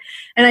over.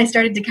 And I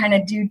started to kind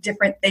of do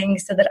different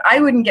things so that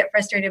I wouldn't get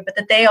frustrated, but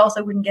that they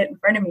also wouldn't get in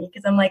front of me.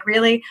 Because I'm like,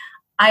 really?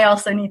 I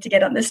also need to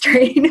get on this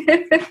train.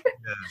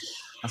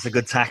 That's a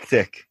good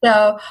tactic.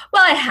 So,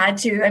 well, I had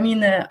to. I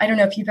mean, I don't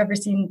know if you've ever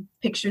seen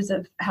pictures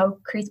of how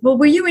crazy. Well,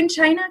 were you in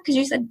China? Because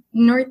you said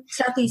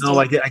Southeast Asia. No,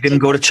 I didn't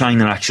go to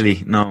China,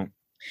 actually. No.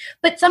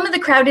 But some of the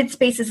crowded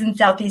spaces in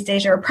Southeast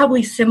Asia are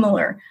probably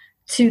similar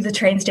to the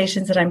train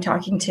stations that I'm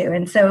talking to.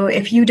 And so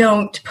if you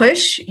don't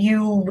push,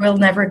 you will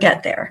never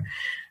get there.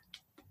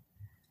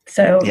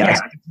 So, yeah. I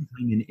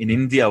spent in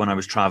India when I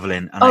was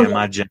traveling, and I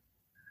imagine,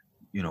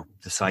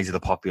 the size of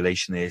the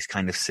population there is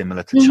kind of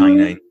similar to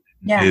China.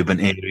 Urban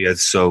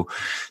areas, so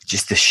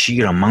just the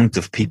sheer amount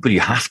of people,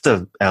 you have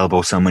to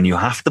elbow someone, you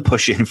have to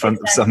push in front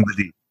of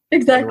somebody.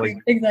 Exactly.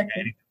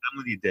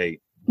 Family day.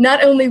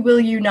 Not only will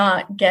you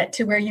not get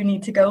to where you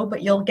need to go,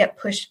 but you'll get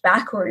pushed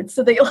backwards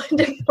so that you'll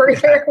end up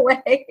further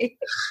away.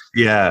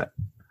 Yeah.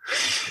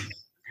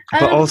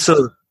 But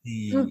also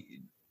the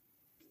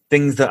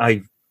things that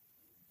I've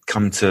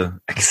come to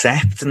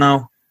accept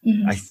now,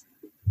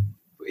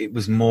 it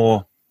was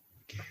more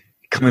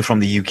coming from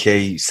the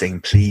UK, saying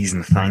please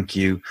and thank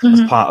you.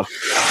 As part of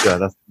culture,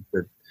 that's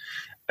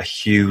a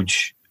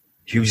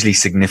hugely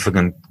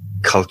significant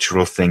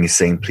cultural thing, is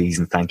saying please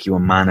and thank you,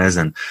 and manners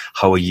and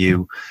how are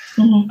you.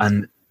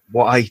 And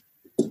what I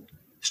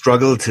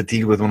struggled to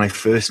deal with when I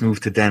first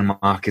moved to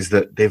Denmark is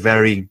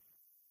that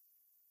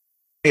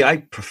I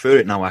prefer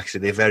it now, actually.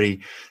 They're very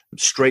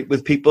straight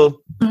with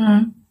people.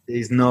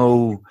 There's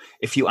no,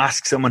 if you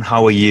ask someone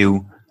how are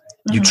you,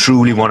 you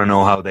truly want to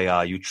know how they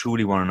are. You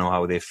truly want to know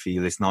how they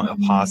feel. It's not a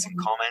passing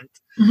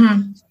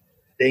comment.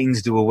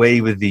 Danes do away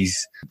with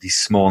these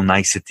small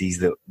niceties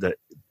that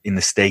in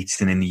the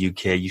States and in the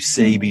UK you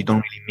say, but you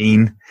don't really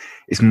mean.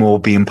 It's more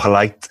being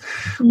polite.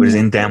 Whereas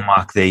in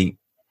Denmark,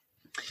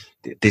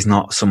 there's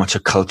not so much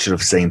a culture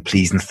of saying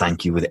please and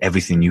thank you with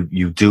everything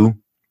you do.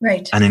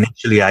 Right. And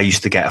initially, I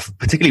used to get,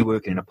 particularly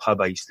working in a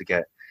pub, I used to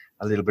get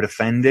a little bit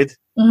offended.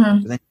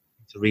 But then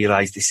to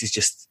realize this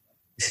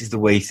is the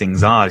way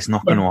things are. It's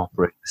not going to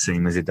operate the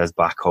same as it does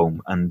back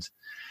home. And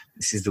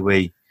this is the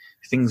way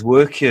things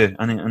work here.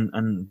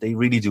 And they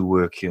really do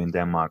work here in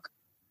Denmark.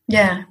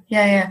 Yeah.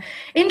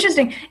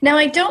 Interesting. Now,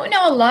 I don't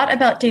know a lot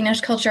about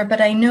Danish culture, but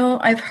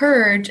I've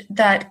heard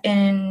that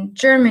in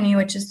Germany,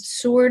 which is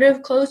sort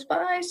of close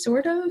by,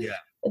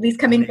 at least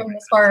coming from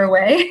this far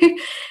away,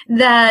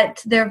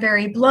 that they're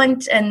very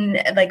blunt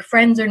and like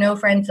friends or no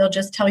friends, they'll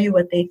just tell you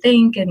what they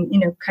think and,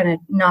 kind of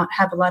not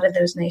have a lot of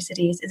those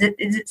niceties. Is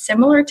it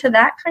similar to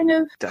that kind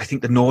of? I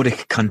think the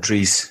Nordic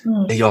countries,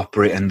 they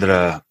operate under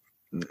a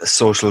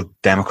social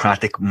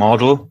democratic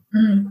model.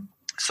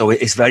 So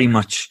it's very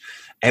much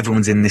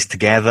everyone's in this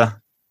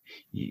together.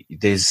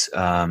 There's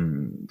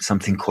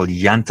something called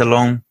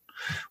jantelong,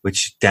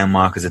 which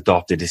Denmark has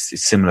adopted. It's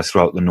similar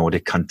throughout the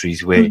Nordic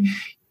countries, where you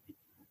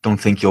don't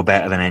think you're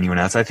better than anyone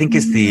else. I think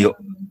it's the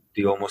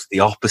almost the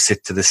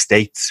opposite to the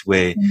States,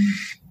 where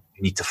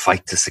you need to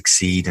fight to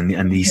succeed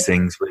and these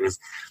things. Whereas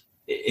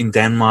in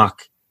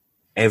Denmark,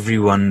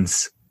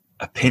 everyone's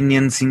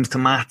opinion seems to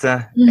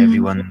matter.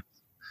 Everyone's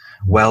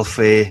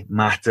welfare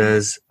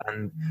matters,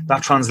 and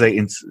that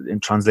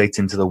translates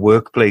into the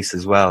workplace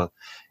as well.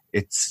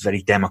 It's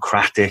very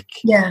democratic.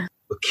 Yeah.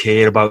 People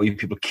care about you.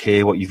 People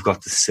care what you've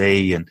got to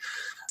say, and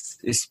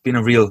it's been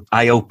a real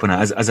eye opener.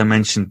 As I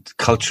mentioned,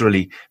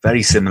 culturally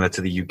very similar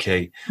to the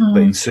UK,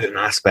 but in certain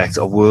aspects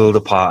a world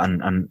apart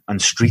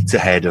and streets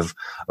ahead of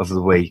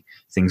the way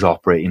things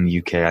operate in the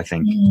UK. I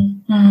think.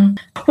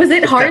 Was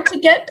it hard to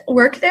get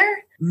work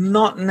there?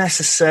 Not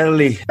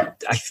necessarily.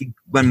 I think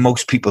when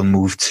most people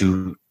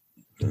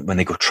when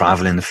they go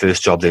traveling, the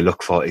first job they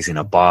look for is in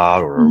a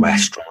bar or a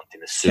restaurant, in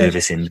the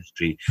service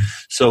industry.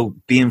 So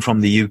being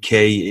from the UK,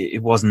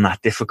 it wasn't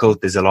that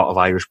difficult. There's a lot of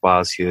Irish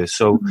bars here.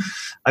 So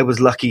I was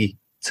lucky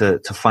to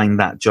find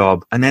that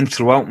job. And then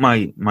throughout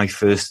my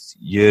first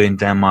year in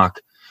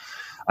Denmark,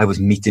 I was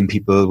meeting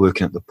people,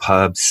 working at the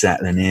pub,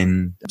 settling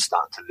in,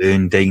 starting to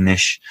learn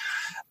Danish.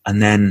 And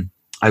then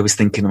I was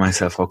thinking to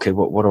myself, okay,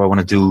 what do I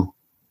want to do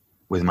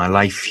with my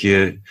life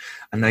here?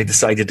 And I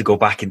decided to go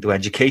back into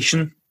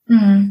education.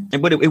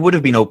 It would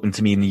have been open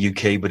to me in the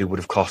UK, but it would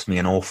have cost me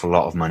an awful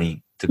lot of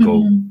money to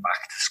go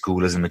back to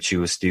school as a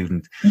mature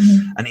student.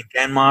 And in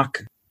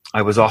Denmark,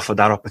 I was offered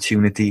that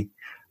opportunity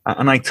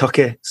and I took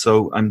it.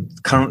 So I'm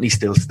currently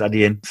still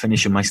studying,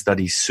 finishing my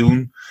studies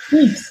soon.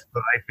 Nice.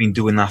 But I've been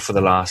doing that for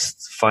the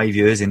last 5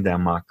 years in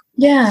Denmark.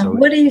 Yeah. So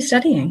what are you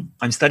studying?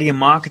 I'm studying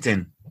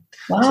marketing.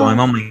 Wow. So I'm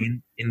on my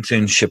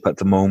internship at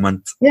the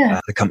moment. Yeah.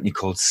 At a company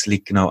called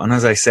Sleek now. And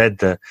as I said,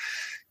 the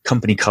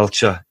company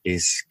culture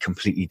is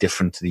completely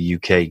different to the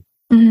UK.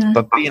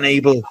 But being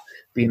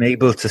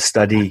able to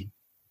study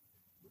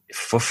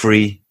for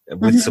free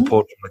with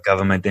support from the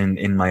government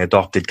in my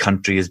adopted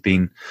country has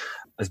been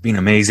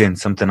amazing.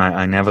 Something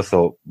I never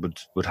thought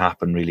would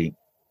happen, really.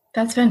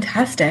 That's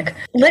fantastic.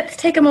 Let's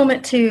take a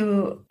moment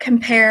to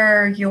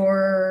compare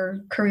your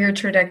career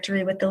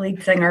trajectory with the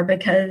lead singer,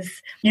 because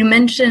you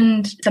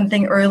mentioned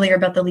something earlier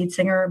about the lead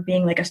singer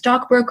being like a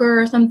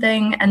stockbroker or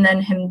something, and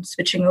then him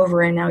switching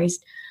over, and now he's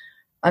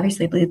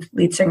obviously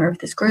lead singer of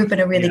this group and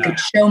a really good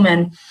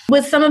showman.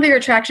 Was some of your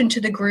attraction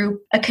to the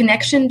group a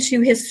connection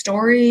to his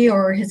story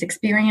or his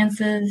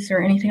experiences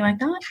or anything like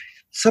that?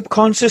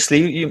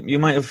 Subconsciously, you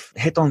might have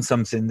hit on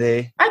something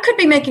there. I could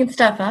be making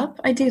stuff up.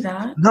 I do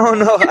that. No,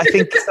 I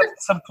think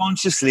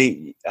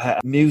subconsciously,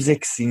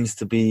 music seems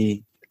to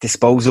be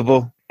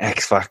disposable.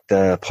 X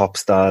Factor, pop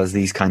stars,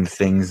 these kind of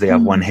things, they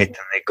have one hit and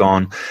they're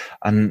gone.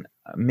 And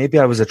maybe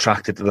I was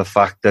attracted to the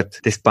fact that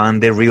this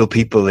band, they're real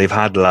people. They've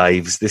had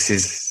lives. This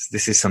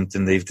is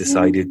something they've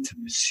decided to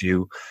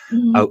pursue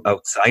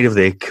outside of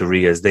their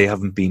careers. They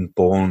haven't been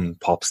born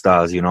pop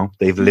stars,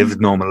 They've lived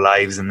normal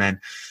lives and then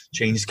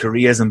changed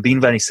careers and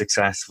been very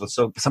successful.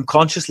 So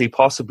subconsciously,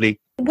 possibly.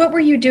 What were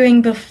you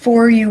doing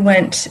before you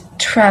went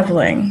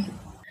traveling?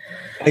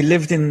 I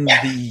lived in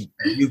the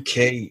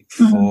UK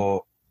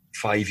for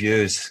 5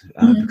 years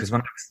because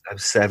when I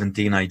was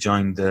 17, I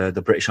joined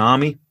the British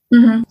Army.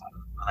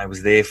 I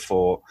was there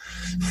for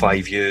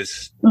 5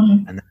 years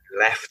and then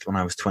left when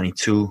I was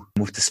 22,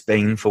 moved to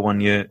Spain for 1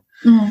 year.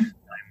 I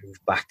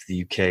moved back to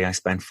the UK. I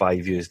spent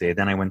 5 years there.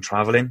 Then I went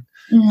traveling.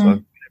 So I've been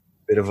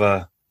a bit of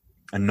a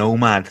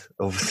nomad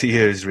over the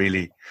years,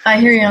 really. I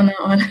hear you on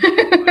that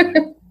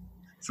one.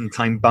 Some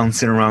time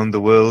bouncing around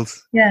the world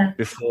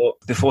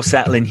before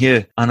settling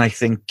here. And I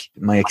think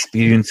my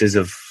experiences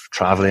of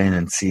traveling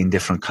and seeing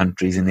different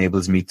countries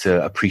enables me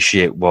to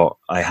appreciate what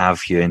I have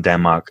here in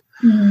Denmark,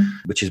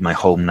 which is my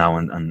home now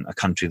and a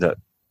country that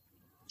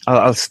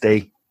I'll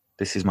stay.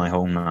 This is my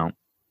home now.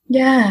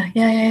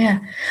 Yeah.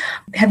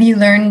 Have you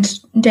learned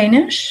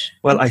Danish?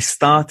 Well, I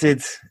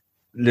started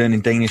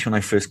learning Danish when I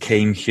first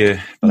came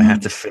here, but I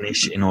had to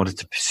finish in order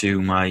to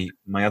pursue my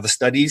other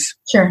studies.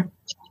 Sure.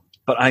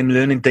 But I'm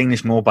learning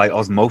Danish more by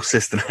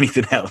osmosis than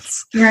anything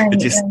else. Right, it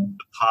just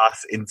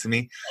pass into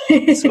me.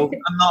 So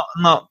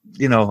I'm not,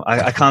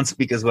 I can't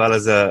speak as well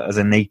as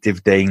a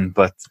native Dane,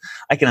 but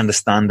I can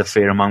understand a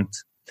fair amount.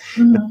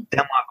 But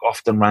Denmark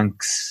often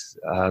ranks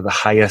the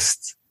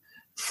highest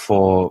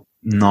for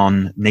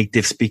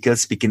non-native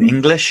speakers speaking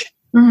English.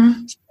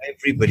 So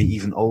everybody,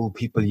 even old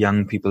people,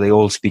 young people, they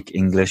all speak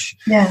English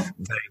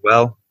very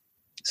well.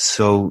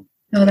 So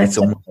it's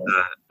almost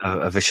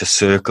a vicious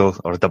circle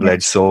or a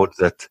double-edged sword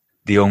that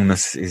the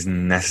onus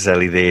isn't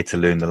necessarily there to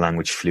learn the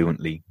language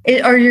fluently.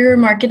 Are your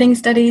marketing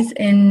studies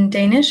in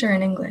Danish or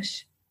in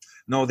English?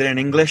 No, they're in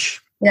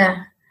English.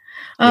 Yeah.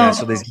 Yeah,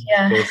 so there's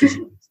courses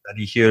you can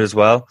study here as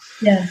well.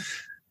 Yeah.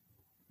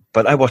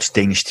 But I watch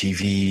Danish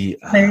TV,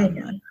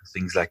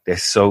 things like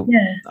this. So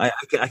I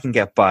can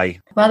get by.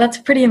 Well, that's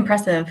pretty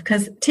impressive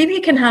because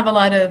TV can have a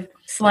lot of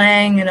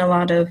slang and a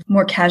lot of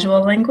more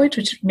casual language,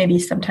 which may be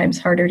sometimes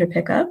harder to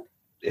pick up.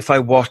 If I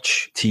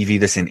watch TV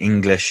that's in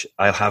English,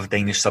 I'll have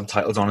Danish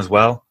subtitles on as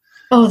well.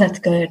 Oh, that's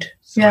good.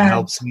 So it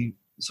helps me.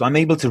 So I'm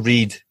able to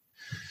read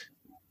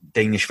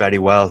Danish very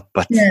well,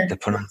 but the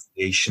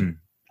pronunciation,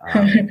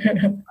 I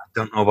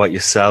don't know about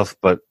yourself,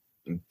 but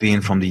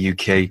being from the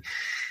UK,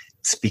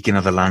 speaking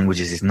other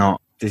languages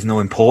there's no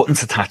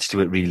importance attached to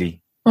it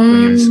really.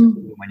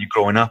 When you're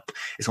growing up,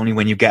 it's only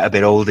when you get a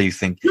bit older you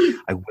think,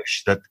 I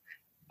wish that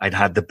I'd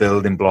had the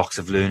building blocks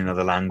of learning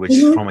another language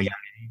from a young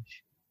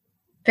age.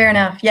 Fair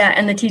enough. Yeah.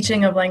 And the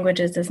teaching of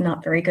languages is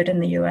not very good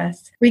in the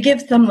US. We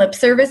give some lip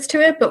service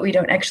to it, but we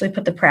don't actually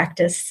put the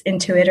practice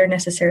into it or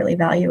necessarily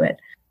value it.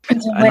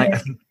 And I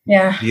think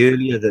the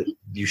earlier that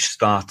you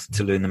start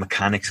to learn the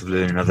mechanics of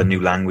learning other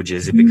new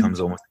languages, it becomes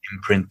almost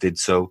imprinted.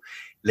 So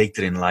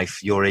later in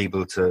life, you're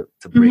able to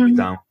break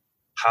down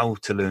how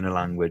to learn a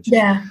language.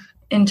 Yeah.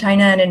 In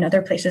China and in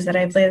other places that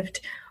I've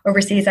lived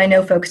overseas, I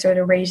know folks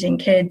are raising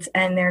kids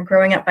and they're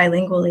growing up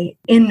bilingually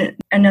in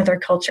another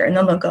culture, and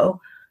then they'll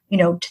go,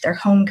 to their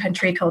home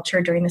country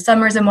culture during the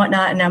summers and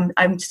whatnot. And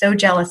I'm so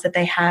jealous that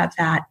they have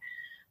that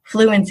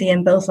fluency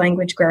in both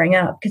language growing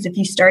up, because if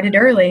you started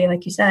early,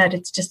 like you said,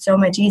 it's just so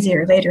much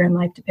easier later in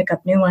life to pick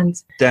up new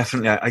ones.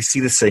 Definitely. I see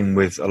the same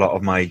with a lot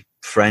of my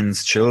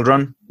friends'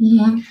 children,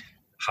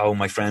 how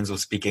my friends will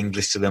speak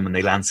English to them and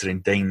they'll answer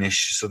in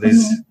Danish. So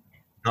there's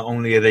not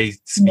only are they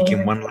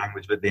speaking one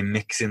language, but they're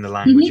mixing the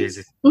languages.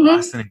 It's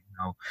fascinating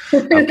how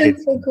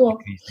kids so cool.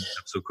 pick these things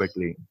up so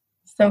quickly.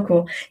 So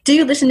cool. Do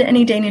you listen to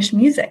any Danish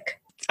music?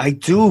 I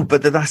do,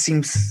 but that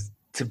seems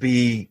to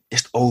be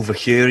just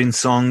overhearing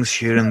songs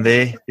here and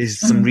there. There's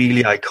some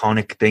really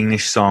iconic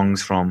Danish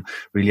songs from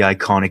really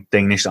iconic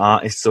Danish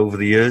artists over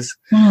the years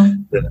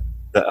that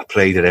are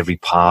played at every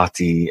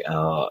party.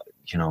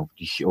 You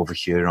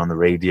overhear it on the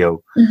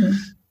radio.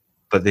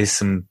 But there's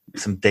some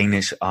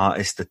Danish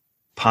artists that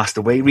passed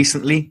away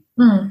recently.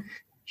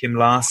 Kim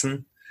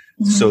Larsen.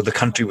 So the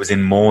country was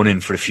in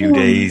mourning for a few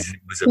days. It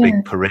was a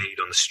big parade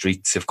on the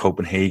streets of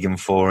Copenhagen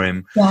for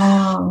him.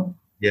 Wow.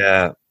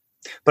 Yeah.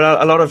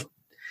 But a lot of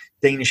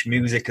Danish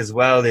music as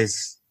well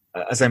is,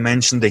 as I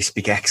mentioned, they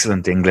speak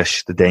excellent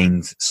English, the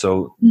Danes.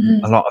 So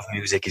a lot of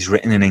music is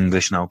written in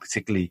English now,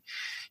 particularly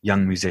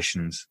young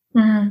musicians.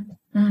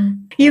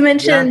 You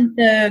mentioned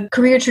the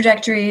career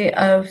trajectory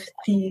of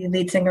the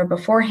lead singer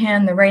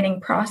beforehand, the writing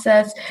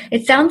process.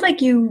 It sounds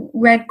like you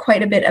read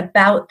quite a bit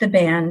about the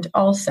band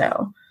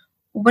also.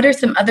 What are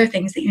some other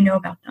things that you know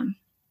about them?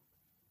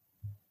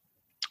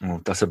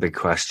 Oh, that's a big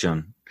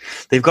question.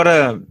 They've got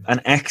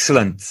an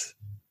excellent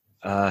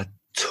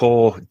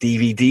tour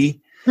DVD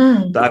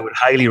that I would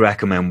highly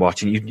recommend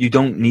watching. You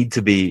don't need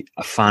to be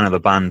a fan of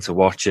a band to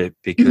watch it,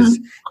 because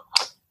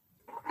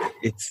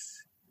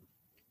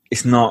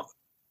it's not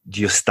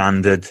your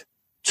standard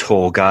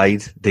tour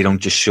guide. They don't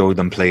just show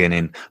them playing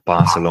in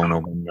Barcelona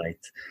one night,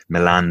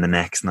 Milan the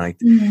next night.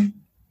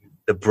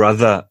 The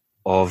brother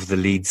of the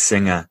lead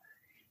singer,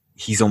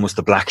 he's almost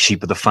the black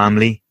sheep of the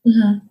family.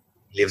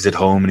 He lives at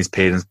home in his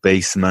parents'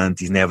 basement.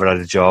 He's never had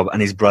a job.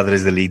 And his brother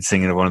is the lead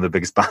singer of one of the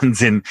biggest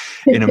bands in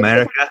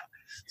America.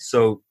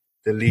 So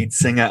the lead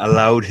singer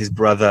allowed his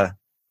brother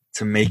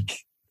to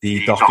make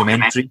the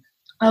documentary.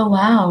 Oh,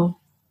 wow.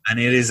 And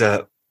it is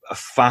a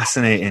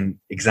fascinating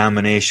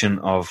examination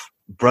of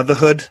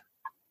brotherhood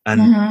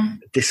and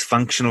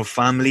dysfunctional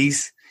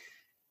families.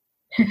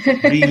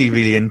 Really,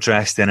 really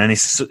interesting. And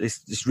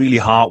it's really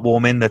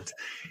heartwarming that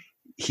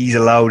he's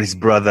allowed his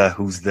brother,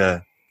 who's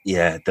the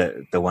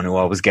one who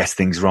always gets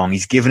things wrong,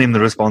 he's given him the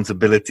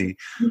responsibility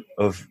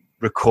of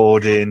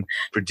recording,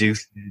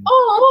 producing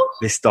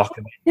this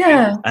document.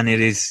 Yeah. And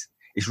it's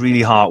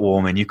really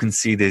heartwarming. You can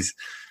see there's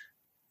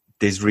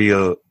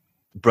real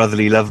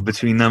brotherly love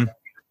between them.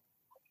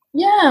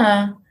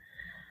 Yeah.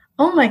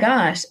 Oh my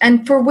gosh.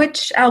 And for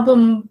which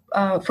album,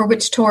 for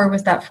which tour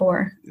was that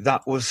for?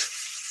 That was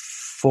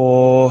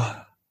for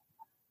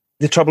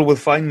the Trouble Will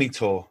Find Me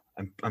tour.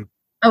 I'm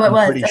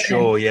pretty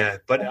sure, yeah.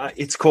 But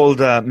it's called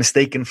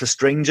Mistaken for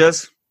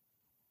Strangers.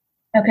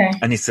 Okay.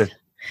 And it's a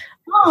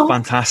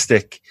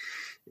fantastic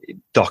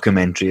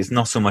documentary. It's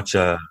not so much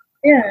a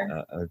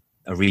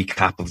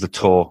recap of the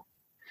tour.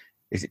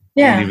 It's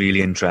really,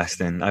 really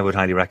interesting. I would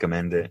highly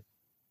recommend it.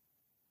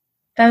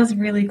 That was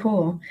really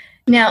cool.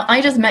 Now,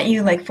 I just met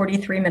you like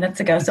 43 minutes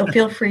ago, so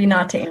feel free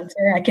not to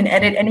answer. I can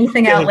edit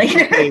anything out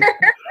later.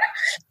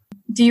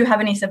 Do you have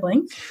any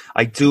siblings?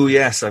 I do,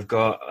 yes. I've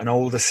got an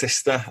older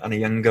sister and a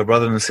younger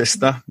brother and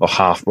sister, or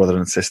half brother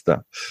and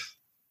sister.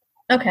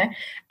 Okay.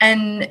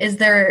 And is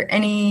there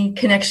any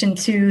connection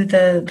to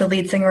the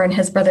lead singer and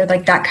his brother,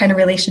 like that kind of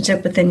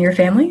relationship within your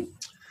family?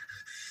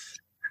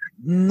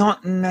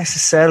 Not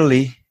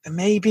necessarily.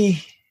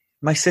 Maybe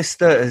my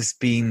sister has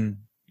been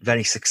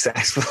very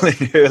successful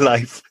in her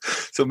life,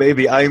 so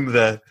maybe I'm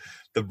the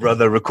the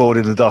brother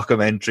recording the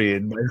documentary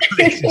in my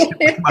relationship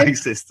with my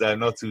sister. I'm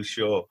not too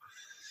sure.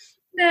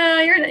 No,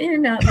 you're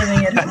not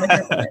living at home with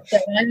your parents. So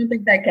I don't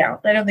think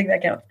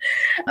that counts.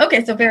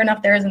 Okay, so fair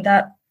enough. There isn't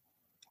that.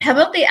 How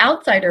about the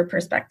outsider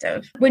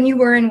perspective? When you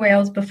were in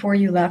Wales before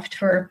you left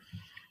for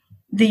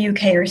the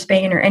UK or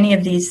Spain or any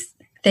of these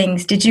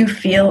things, did you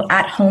feel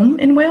at home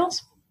in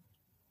Wales?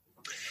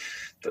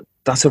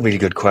 That's a really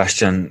good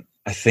question.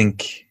 I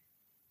think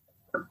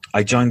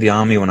I joined the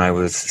army when I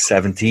was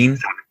 17.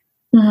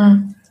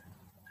 Mm-hmm.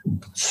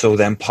 So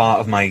then part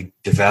of my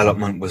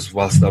development was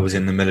whilst I was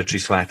in the military,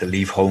 so I had to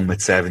leave home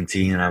at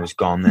 17 and I was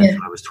gone then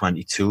until I was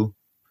 22.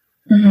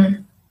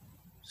 Mm-hmm.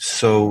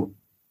 So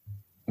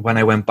when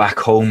I went back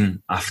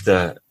home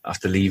after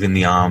leaving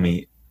the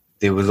army,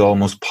 there was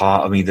almost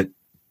part of me that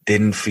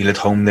didn't feel at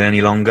home there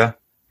any longer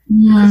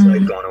because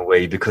I'd gone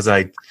away, because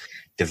I'd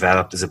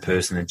developed as a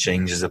person and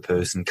changed as a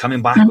person.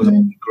 Coming back was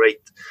great,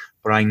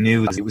 but I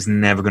knew it was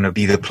never going to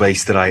be the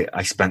place that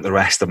I spent the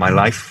rest of my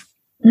life.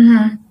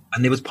 Mm-hmm.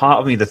 And there was part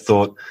of me that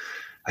thought,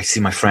 I see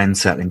my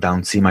friends settling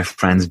down, see my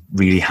friends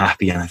really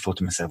happy, and I thought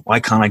to myself, why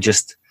can't I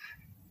just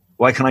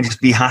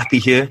be happy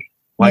here?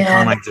 Why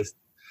can't I just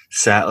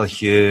settle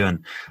here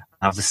and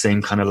have the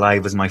same kind of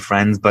life as my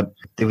friends? But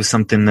there was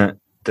something that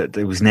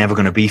it was never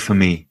going to be for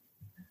me.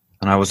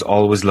 And I was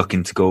always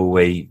looking to go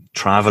away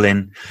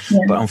traveling.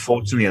 Yeah. But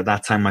unfortunately, at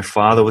that time, my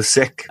father was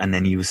sick, and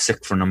then he was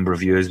sick for a number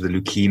of years with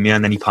leukemia,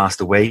 and then he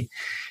passed away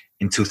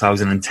in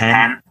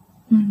 2010.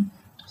 Mm.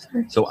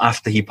 So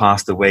after he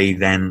passed away,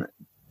 then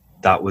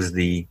that was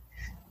the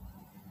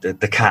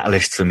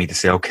catalyst for me to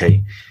say,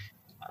 okay,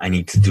 I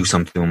need to do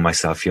something with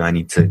myself here. I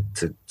need to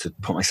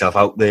put myself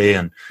out there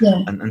and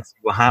see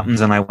what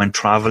happens. And I went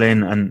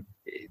traveling, and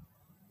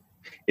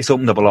it's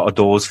opened up a lot of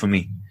doors for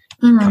me.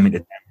 Mm-hmm. Coming to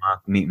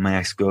Denmark, meeting my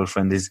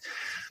ex-girlfriend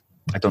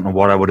I don't know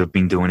what I would have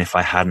been doing if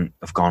I hadn't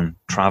have gone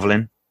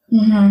traveling.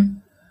 Mm-hmm.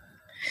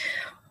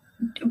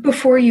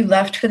 Before you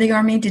left for the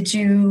army,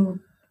 do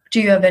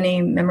you have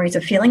any memories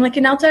of feeling like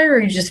an outsider, or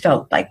you just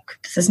felt like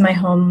this is my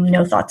home,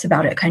 no thoughts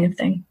about it kind of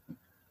thing?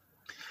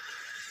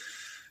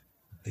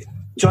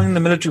 Joining the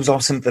military was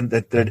also something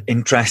that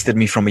interested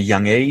me from a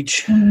young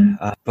age,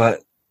 but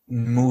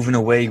moving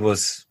away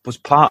was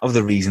part of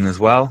the reason as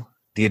well.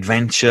 The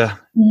adventure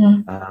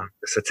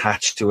that's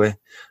attached to it,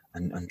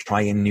 and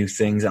trying new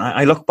things. And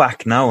I look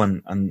back now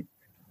and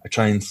I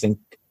try and think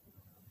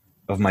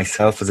of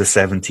myself as a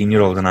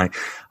 17-year-old, and I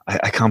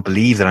can't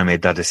believe that I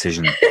made that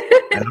decision.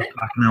 I look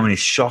back now and it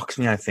shocks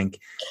me. I think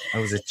I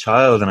was a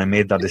child and I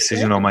made that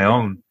decision on my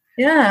own.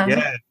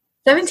 Yeah.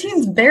 17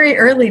 is very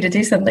early to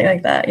do something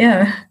like that.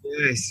 Yeah.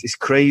 It's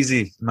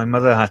crazy. My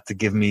mother had to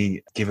give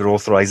her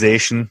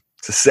authorization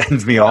to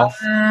send me off.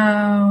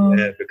 Wow.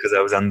 Because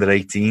I was under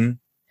 18.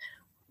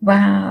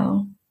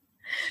 Wow.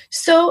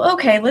 So,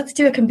 okay, let's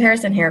do a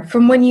comparison here.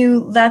 From when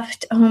you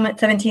left home at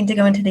 17 to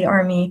go into the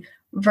army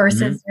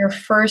versus your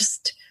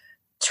first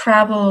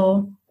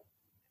travel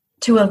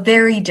to a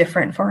very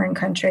different foreign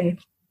country,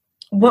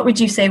 what would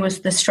you say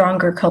was the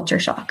stronger culture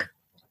shock?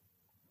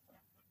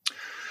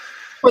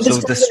 Or the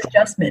stronger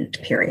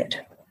adjustment period?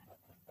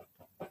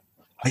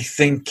 I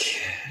think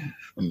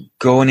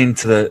going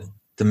into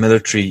the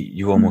military,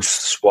 you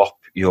almost swap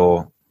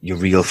your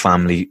real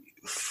family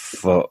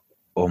for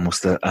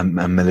almost a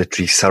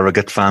military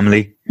surrogate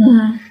family.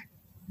 Mm-hmm.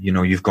 You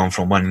know, you've gone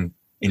from one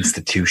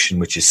institution,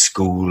 which is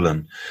school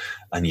and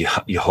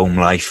your home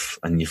life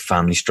and your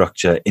family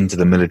structure, into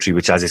the military,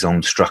 which has its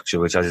own structure,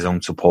 which has its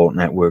own support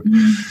network.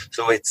 Mm-hmm.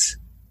 So it's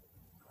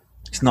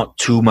not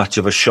too much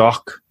of a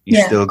shock.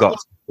 You've still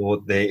got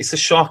support there. It's a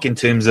shock in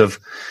terms of,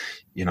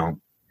 you know,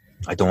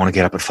 I don't want to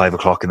get up at 5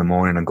 o'clock in the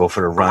morning and go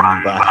for a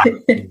run. But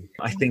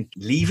I think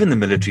leaving the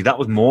military, that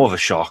was more of a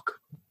shock.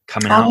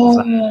 Coming out of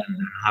that and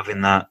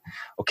having that,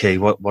 okay,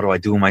 what do I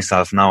do with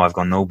myself now? I've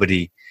got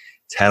nobody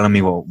telling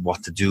me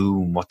what to do,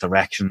 what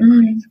direction I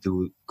need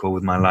to go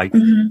with my life.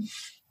 Mm-hmm.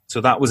 So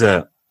that was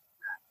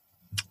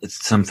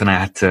it's something I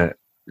had to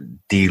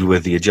deal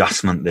with, the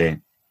adjustment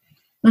there.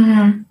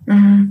 Mm-hmm.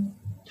 Mm-hmm.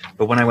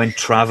 But when I went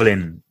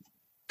traveling,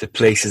 the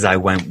places I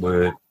went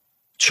were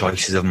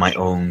choices of my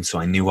own, so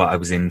I knew what I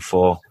was in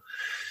for.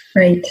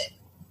 Right.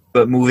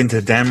 But moving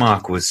to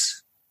Denmark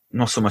was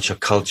not so much a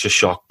culture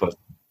shock, but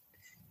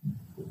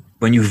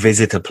when you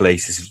visit a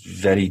place, it's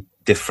very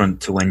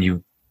different to when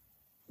you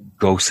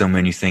go somewhere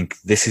and you think,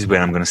 this is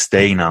where I'm going to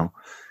stay now.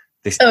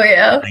 This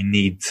I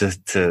need to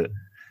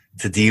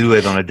deal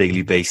with on a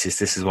daily basis.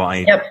 This is what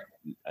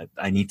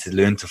I need to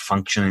learn to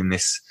function in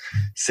this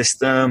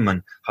system,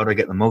 and how do I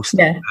get the most?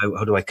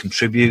 How do I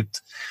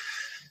contribute?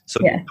 So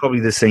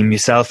probably the same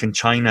yourself in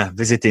China.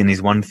 Visiting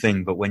is one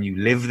thing, but when you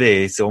live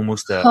there, it's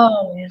almost a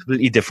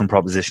completely different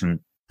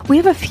proposition. We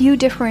have a few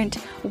different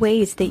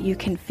ways that you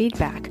can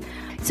feedback.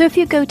 So if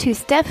you go to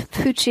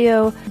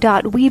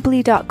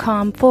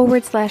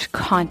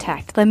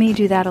stephfuccio.weebly.com/contact, let me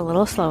do that a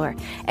little slower.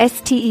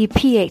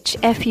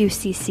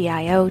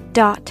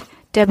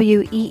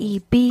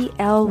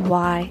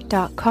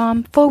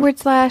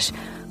 STEPHFUCCIO.WEEBLY.com/contact.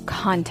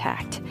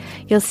 contact.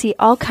 You'll see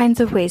all kinds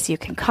of ways you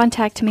can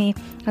contact me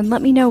and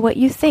let me know what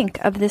you think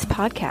of this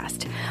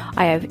podcast.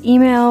 I have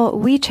email,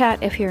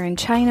 WeChat if you're in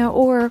China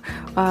or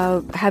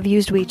have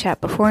used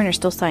WeChat before and are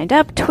still signed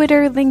up,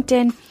 Twitter,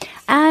 LinkedIn,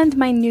 and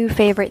my new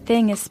favorite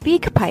thing is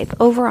SpeakPipe.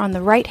 Over on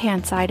the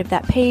right-hand side of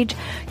that page,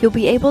 you'll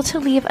be able to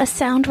leave a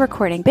sound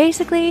recording,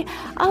 basically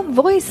a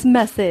voice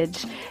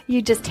message.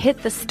 You just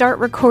hit the start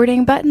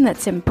recording button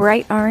that's in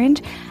bright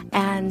orange,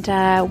 and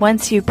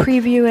once you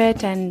preview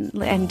it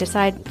and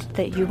decide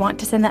that you want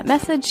to send that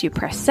message, you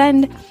press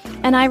send,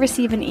 and I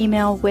receive an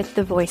email with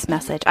the voice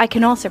message. I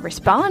can also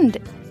respond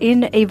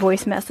in a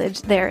voice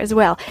message there as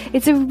well.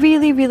 It's a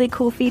really, really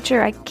cool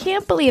feature. I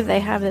can't believe they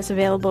have this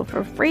available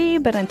for free,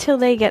 but until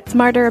they get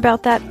smarter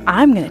about that,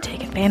 I'm going to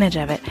take advantage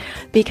of it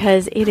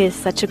because it is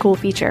such a cool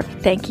feature.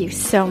 Thank you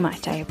so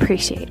much. I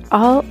appreciate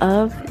all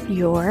of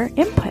your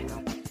input.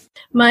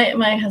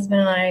 My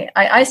husband and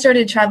I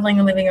started traveling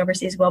and living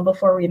overseas well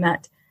before we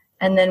met.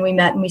 And then we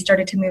met and we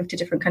started to move to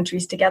different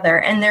countries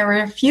together. And there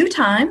were a few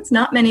times,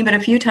 not many, but a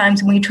few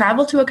times when we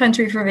traveled to a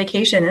country for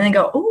vacation and then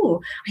go,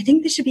 oh, I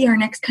think this should be our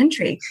next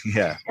country.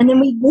 Yeah. And then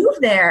we move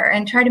there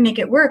and try to make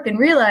it work and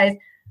realize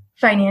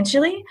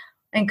financially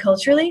and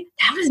culturally,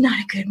 that was not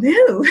a good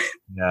move.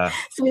 Yeah.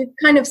 So we've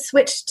kind of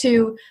switched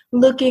to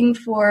looking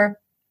for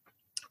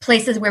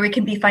places where we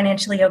can be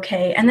financially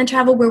okay and then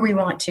travel where we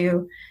want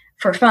to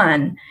for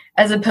fun,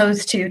 as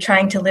opposed to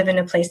trying to live in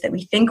a place that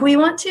we think we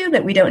want to,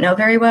 that we don't know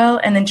very well,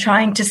 and then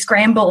trying to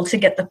scramble to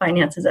get the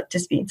finances up to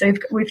speed. So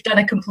we've done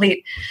a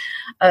complete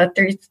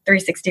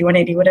 360,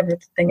 180, whatever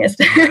the thing is.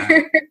 Yeah.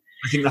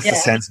 I think that's the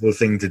sensible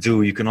thing to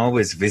do. You can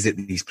always visit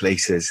these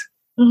places.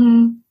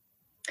 Mm-hmm.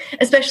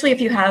 Especially if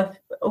you have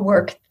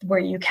work where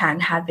you can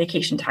have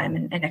vacation time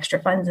and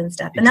extra funds and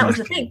stuff. And that was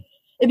the thing.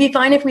 It'd be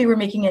fine if we were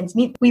making ends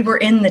meet. We were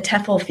in the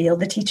TEFL field,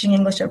 the teaching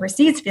English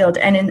overseas field.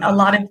 And in a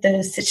lot of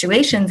those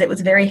situations, it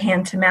was very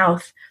hand to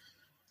mouth.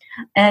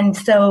 And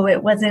so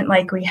it wasn't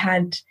like we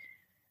had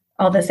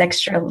all this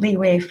extra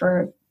leeway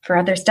for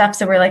other stuff.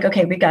 So we're like,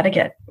 okay,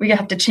 we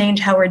have to change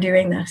how we're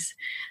doing this.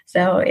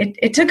 So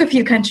it took a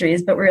few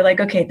countries, but we're like,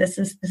 okay, this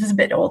is a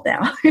bit old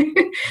now.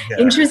 Yeah.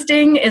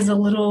 Interesting is a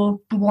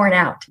little worn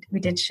out.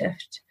 We did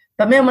shift.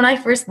 But man, when I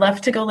first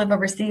left to go live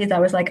overseas, I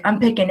was like, I'm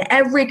picking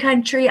every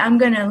country. I'm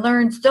going to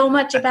learn so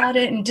much about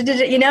it. And,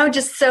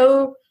 just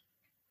so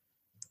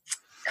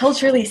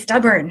culturally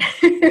stubborn.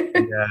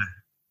 Yeah.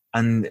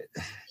 And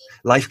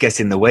life gets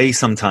in the way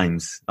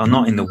sometimes. Or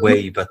not in the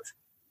way, but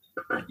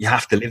you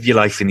have to live your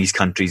life in these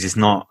countries. It's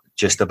not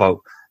just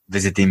about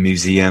visiting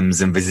museums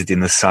and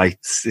visiting the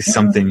sites. It's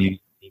something you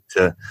need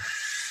to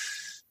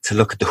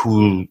look at the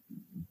whole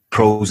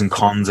pros and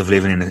cons of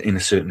living in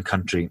a certain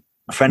country.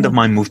 A friend of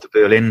mine moved to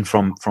Berlin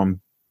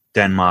from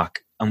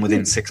Denmark, and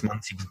within 6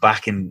 months he was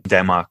back in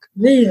Denmark.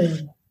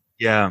 Really?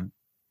 Yeah.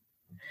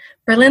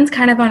 Berlin's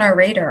kind of on our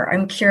radar.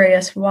 I'm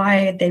curious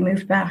why they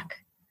moved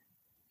back.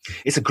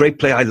 It's a great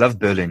place. I love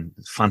Berlin.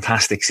 It's a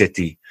fantastic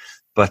city.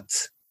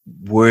 But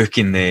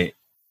working there,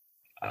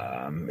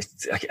 I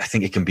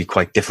think it can be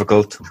quite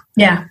difficult.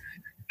 Yeah.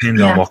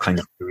 Depending on what kind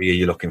of career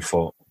you're looking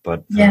for.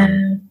 But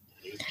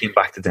came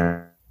back to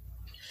Denmark.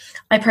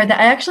 I've heard that.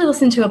 I actually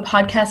listened to a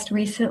podcast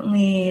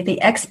recently, the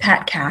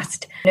Expat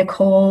cast.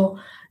 Nicole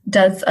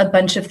does a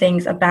bunch of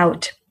things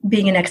about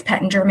being an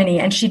expat in Germany,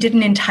 and she did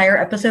an entire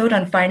episode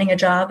on finding a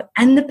job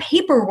and the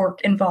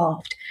paperwork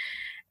involved.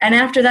 And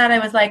after that, I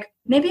was like,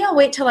 maybe I'll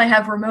wait till I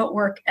have remote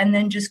work and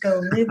then just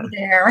go live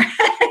there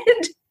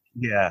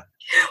and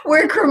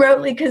work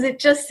remotely, because it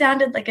just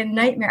sounded like a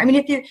nightmare. I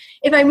mean,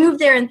 if I move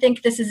there and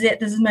think this is it,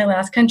 this is my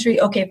last country,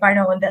 okay, fine,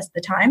 I'll invest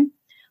the time.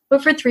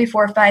 But for 3,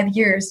 4, 5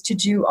 years to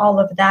do all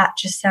of that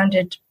just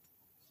sounded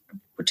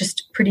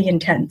just pretty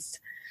intense.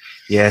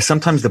 Yeah,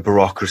 sometimes the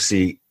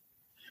bureaucracy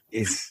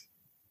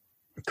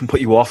can put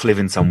you off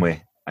living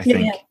somewhere, I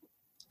think. Yeah,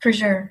 for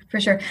sure.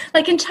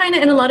 Like in China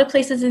and a lot of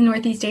places in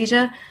Northeast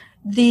Asia,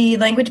 the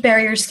language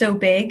barrier is so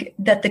big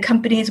that the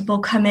companies will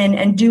come in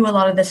and do a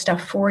lot of this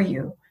stuff for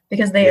you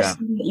because they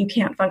assume that you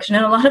can't function.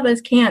 And a lot of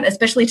us can't,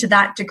 especially to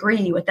that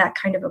degree with that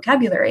kind of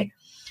vocabulary.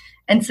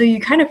 And so you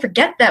kind of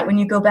forget that when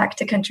you go back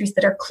to countries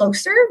that are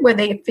closer, where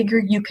they figure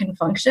you can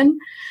function.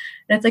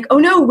 And it's like, oh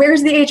no,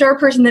 where's the HR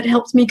person that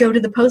helps me go to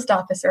the post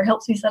office or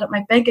helps me set up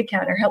my bank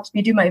account or helps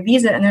me do my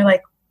visa? And they're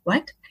like,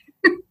 what?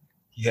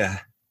 Yeah.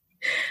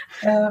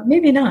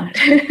 Maybe not.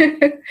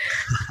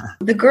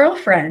 The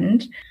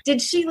girlfriend,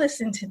 did she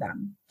listen to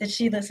them? Did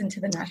she listen to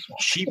the National?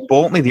 She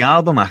bought me the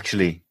album,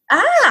 actually.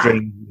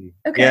 Strangely.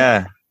 Okay.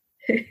 Yeah.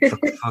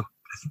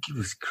 I think it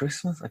was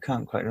Christmas. I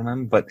can't quite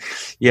remember, but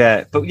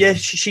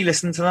she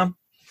listened to them.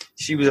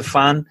 She was a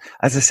fan.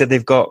 As I said,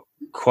 they've got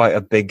quite a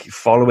big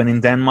following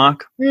in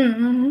Denmark.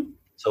 Mm-hmm.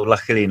 So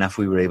luckily enough,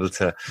 we were able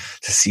to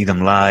see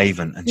them live,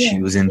 and she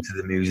was into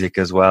the music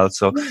as well.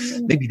 So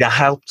maybe that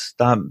helped.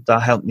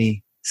 That helped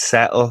me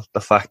settle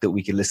the fact that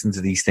we could listen to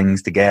these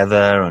things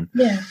together. And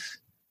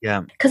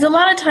yeah. Because a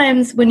lot of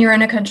times when you're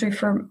in a country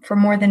for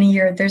more than a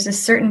year, there's a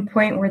certain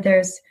point where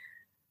there's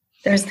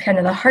kind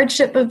of the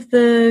hardship of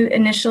the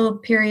initial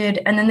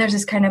period, and then there's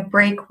this kind of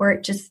break where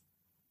it just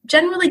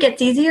generally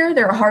gets easier.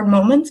 There are hard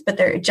moments, but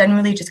it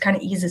generally just kind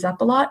of eases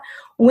up a lot.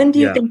 When do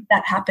you think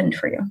that happened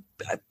for you?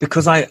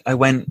 Because I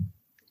went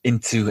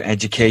into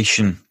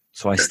education.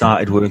 So I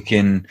started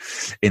working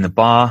in a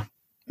bar,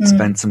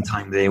 spent some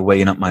time there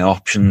weighing up my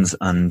options,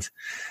 and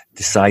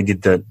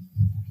decided that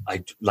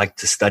I'd like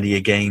to study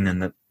again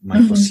and that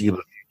my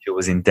foreseeable future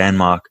was in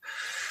Denmark.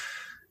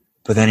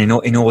 But then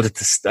in order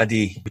to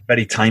study, it was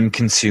very time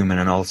consuming,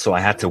 and also I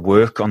had to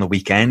work on the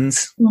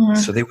weekends.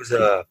 So there was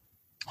a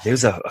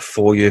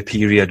 4-year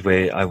period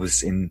where I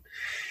was in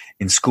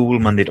school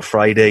Monday to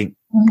Friday,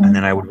 and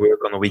then I would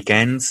work on the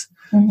weekends.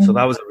 So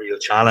that was a real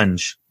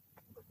challenge.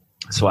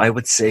 So I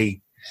would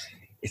say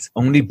it's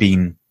only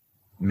been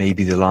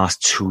maybe the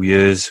last 2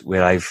 years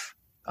where I've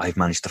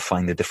managed to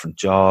find a different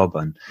job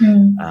and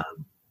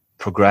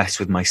progress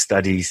with my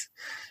studies,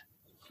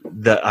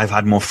 that I've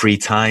had more free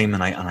time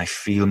and I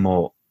feel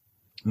more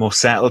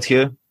settled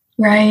here.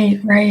 Right.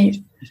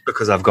 Just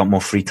because I've got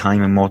more free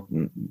time and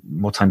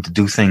more time to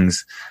do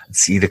things and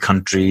see the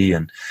country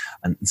and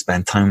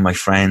spend time with my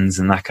friends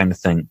and that kind of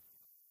thing.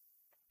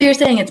 You're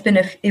saying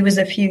it was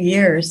a few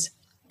years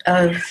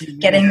of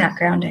getting that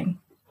grounding.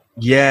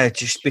 Yeah,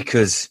 just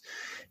because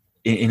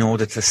in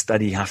order to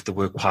study, you have to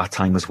work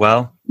part-time as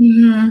well.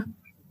 It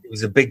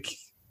was a big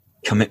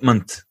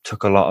commitment,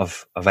 took a lot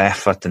of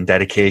effort and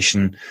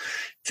dedication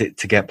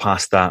to get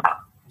past that.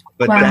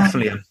 But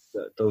definitely,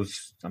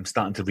 I'm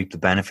starting to reap the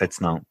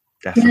benefits now.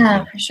 Definitely.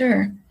 Yeah, for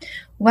sure.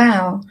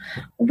 Wow.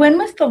 When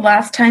was the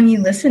last time you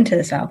listened to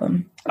this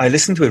album? I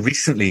listened to it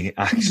recently,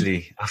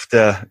 actually,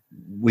 after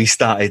we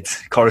started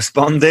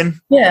corresponding.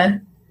 Yeah.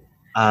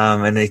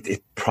 And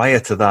it prior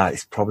to that,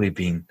 it's probably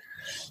been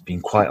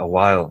quite a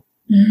while.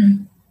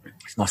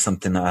 It's not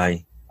something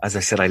that as I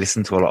said, I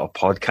listen to a lot of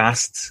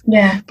podcasts.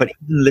 Yeah. But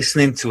even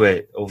listening to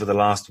it over the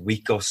last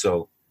week or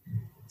so,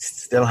 it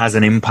still has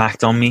an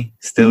impact on me,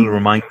 still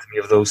reminds me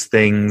of those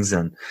things.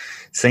 And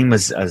same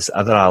as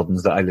other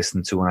albums that I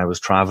listened to when I was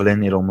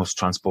traveling, it almost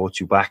transports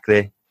you back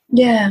there.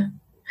 Yeah.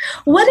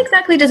 What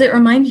exactly does it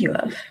remind you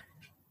of?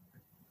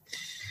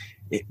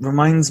 It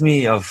reminds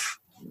me of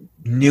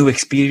new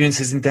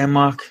experiences in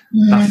Denmark.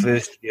 That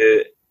first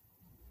year,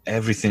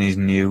 everything is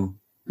new.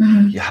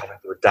 You have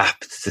to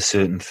adapt to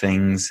certain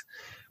things.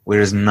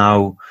 Whereas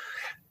now,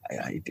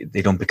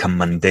 they don't become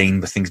mundane,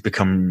 but things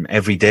become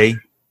everyday.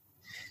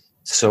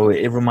 So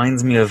it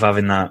reminds me of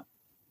having that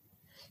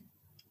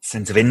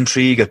sense of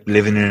intrigue of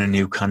living in a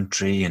new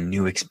country and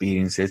new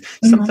experiences.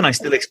 Something I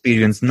still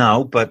experience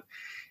now, but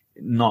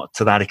not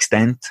to that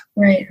extent.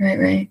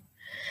 Right.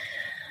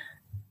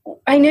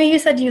 I know you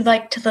said you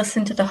liked to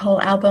listen to the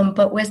whole album,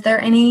 but was there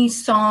any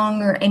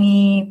song or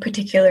any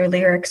particular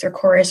lyrics or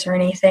chorus or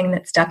anything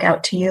that stuck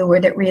out to you or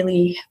that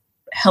really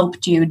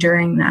helped you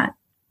during that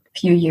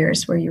few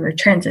years where you were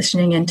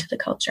transitioning into the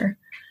culture?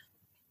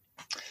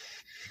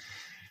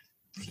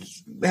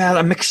 Well,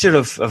 a mixture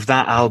of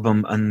that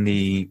album and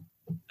the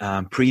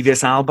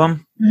previous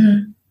album.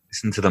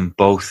 Listen to them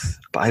both,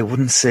 but I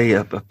wouldn't say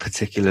a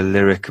particular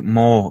lyric,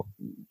 more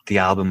the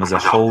album as a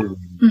whole.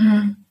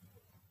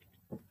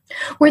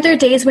 Were there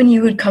days when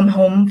you would come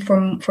home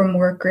from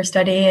work or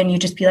study and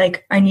you'd just be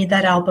like, I need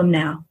that album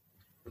now?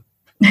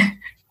 I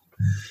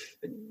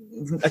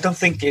don't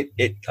think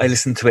I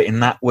listened to it in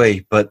that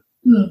way, but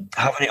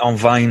having it on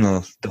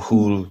vinyl, the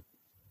whole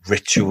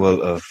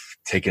ritual of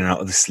taking it out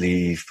of the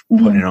sleeve,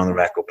 putting it on the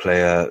record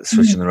player,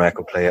 switching the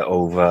record player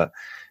over,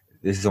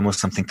 there's almost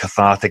something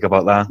cathartic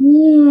about that.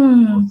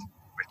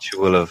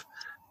 Ritual of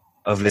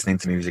listening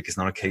to music. It's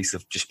not a case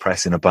of just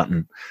pressing a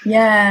button.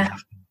 Yeah.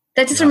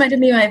 That just reminded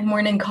me of my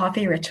morning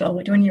coffee ritual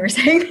when you were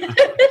saying that.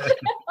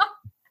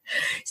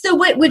 So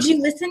would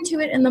you listen to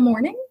it in the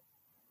morning?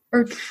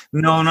 Or?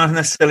 No, not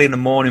necessarily in the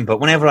morning, but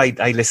whenever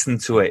I listen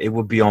to it, it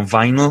would be on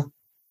vinyl.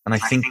 And I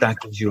think that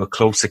gives you a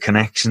closer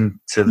connection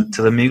to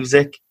the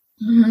music.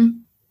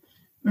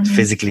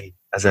 Physically,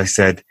 as I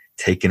said,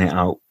 taking it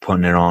out,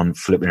 putting it on,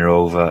 flipping it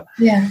over.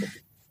 Yeah.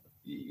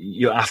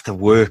 You have to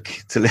work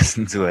to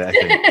listen to it, I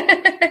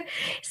think.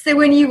 So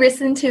when you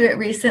listened to it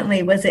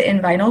recently, was it in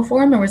vinyl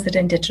form or was it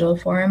in digital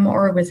form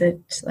or was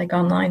it like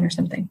online or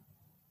something?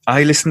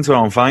 I listened to it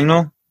on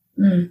vinyl.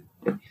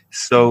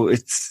 So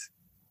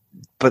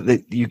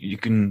you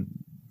can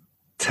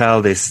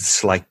tell there's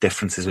slight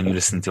differences when you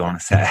listen to it on a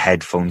set of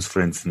headphones,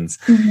 for instance.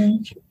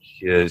 You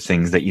hear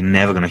things that you're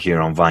never going to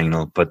hear on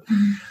vinyl, but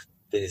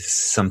there's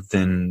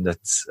something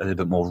that's a little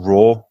bit more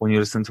raw when you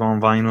listen to it on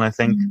vinyl, I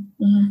think.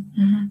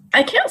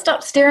 I can't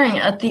stop staring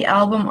at the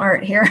album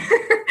art here.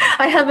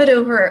 I have it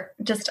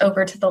just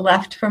over to the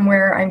left from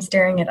where I'm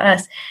staring at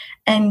us.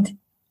 And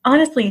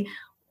honestly,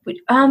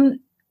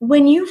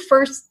 when you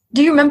first,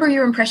 do you remember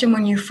your impression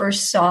when you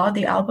first saw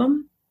the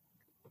album?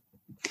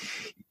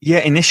 Yeah,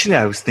 initially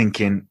I was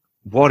thinking,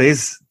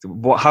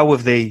 how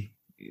have they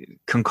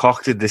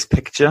concocted this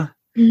picture?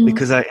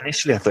 Because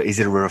initially I thought, is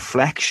it a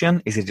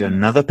reflection? Is it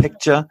another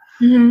picture?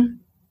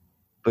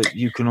 But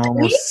you can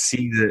almost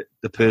see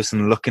the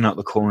person looking out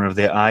the corner of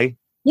their eye.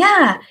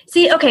 Yeah.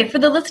 See, okay, for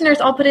the listeners,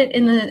 I'll put it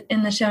in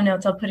the show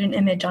notes. I'll put an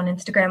image on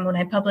Instagram when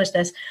I publish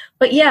this.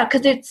 But yeah,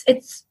 because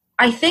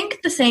I think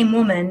the same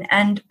woman,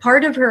 and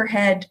part of her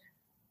head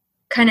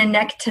kind of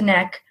neck to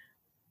neck,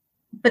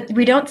 but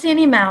we don't see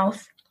any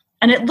mouth.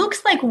 And it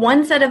looks like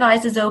one set of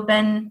eyes is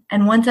open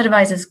and one set of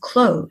eyes is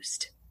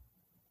closed,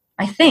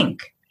 I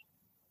think.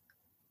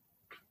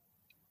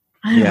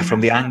 Yeah, from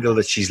the angle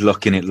that she's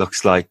looking, it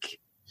looks like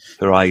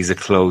her eyes are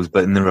closed,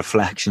 but in the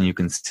reflection you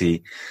can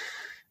see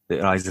that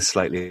her eyes are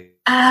slightly...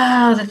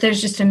 Oh, that there's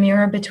just a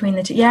mirror between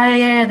the two.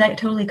 Yeah, that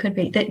totally could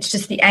be. That's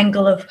just the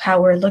angle of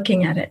how we're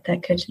looking at it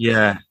that could...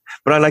 Yeah,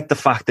 but I like the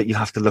fact that you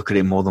have to look at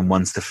it more than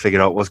once to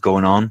figure out what's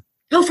going on.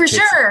 Oh, for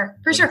sure.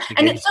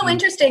 And it's so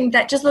interesting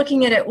that just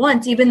looking at it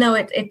once, even though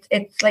it's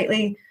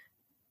slightly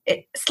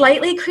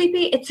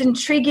creepy, it's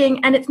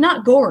intriguing, and it's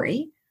not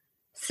gory.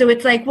 So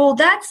it's like, well,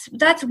 that's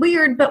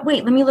weird, but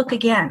wait, let me look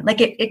again. Like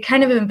it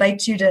kind of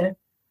invites you to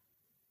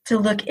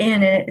look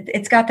in, and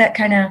it's got that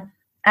kind of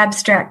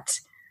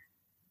abstract,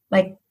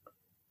 like,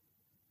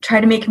 try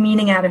to make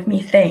meaning out of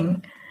me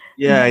thing.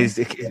 Yeah,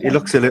 it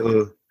looks a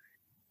little,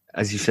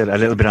 as you said, a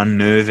little bit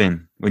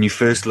unnerving when you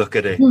first look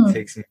at it. It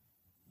takes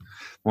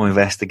more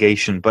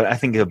investigation, but I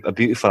think a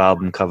beautiful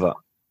album cover.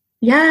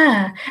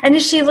 Yeah. And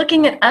is she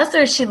looking at us,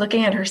 or is she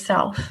looking at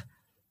herself?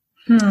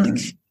 I think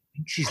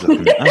she's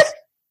looking at us.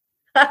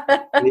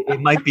 It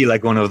might be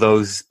like one of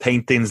those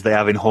paintings they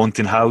have in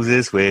haunted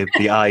houses where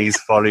the eyes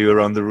follow you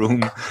around the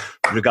room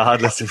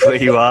regardless of where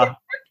you are.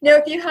 No,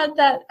 if you had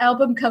that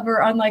album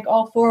cover on like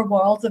all four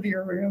walls of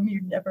your room,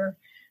 you'd never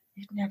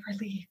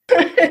leave.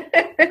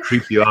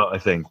 Creep you out, I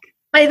think.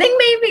 I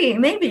think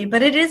maybe,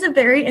 but it is a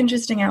very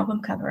interesting album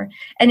cover.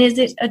 And is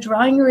it a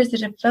drawing or is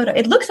it a photo?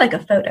 It looks like a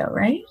photo,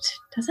 right?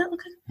 Does it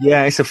look like a photo?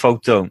 Yeah, it's a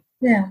photo.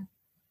 Yeah.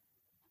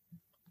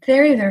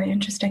 Very, very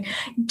interesting.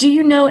 Do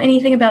you know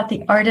anything about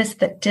the artist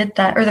that did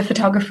that, or the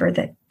photographer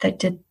that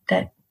took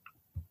that?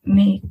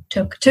 No,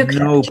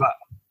 but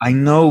I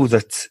know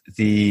that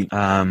the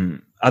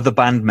other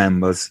band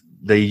members,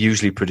 they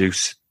usually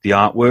produce the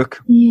artwork.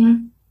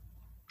 Mm-hmm.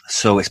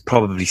 So it's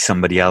probably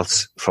somebody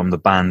else from the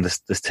band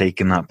that's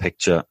taken that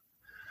picture.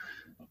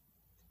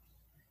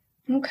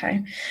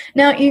 Okay.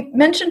 Now, you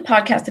mentioned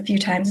podcasts a few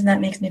times, and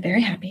that makes me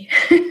very happy.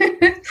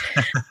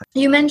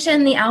 You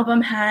mentioned the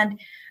album had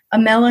a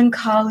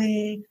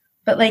melancholy,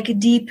 but like a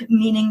deep,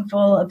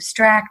 meaningful,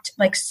 abstract,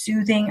 like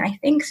soothing,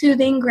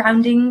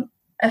 grounding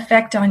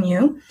effect on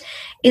you.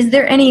 Is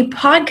there any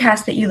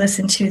podcast that you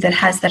listen to that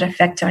has that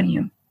effect on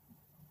you?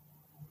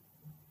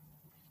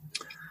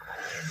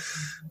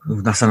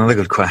 Ooh, that's another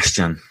good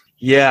question.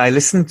 Yeah, I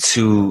listened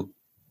to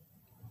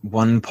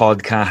one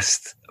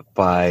podcast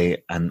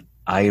by an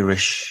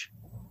Irish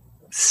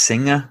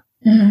singer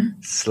 /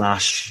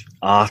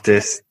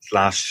 artist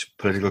 /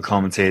 political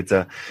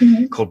commentator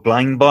called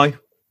Blind Boy.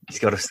 He's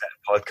got a set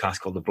of podcasts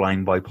called the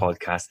Blind Boy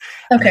Podcast.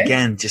 Okay. And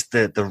again, just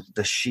the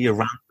sheer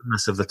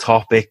randomness of the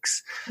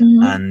topics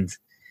and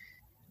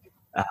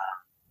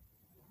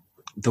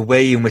the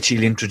way in which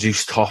he'll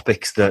introduce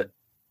topics that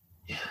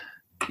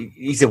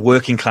he's a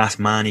working class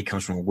man. He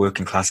comes from a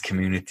working class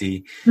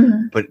community,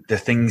 but the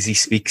things he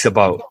speaks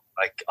about,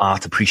 like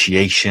art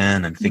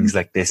appreciation and things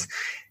like this,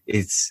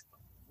 it's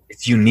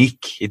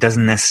unique. It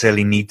doesn't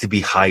necessarily need to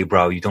be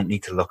highbrow. You don't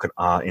need to look at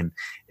art in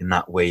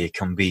that way. It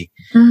can be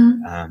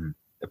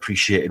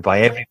appreciated by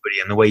everybody,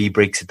 and the way he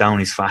breaks it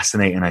down is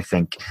fascinating, I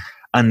think.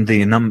 And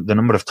the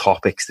number of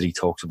topics that he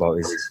talks about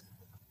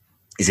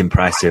is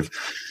impressive.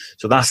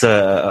 So that's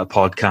a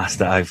podcast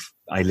that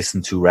I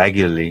listen to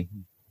regularly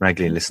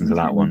listen to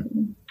that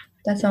one.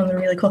 That sounds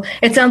really cool.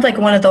 It sounds like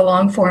one of the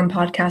long form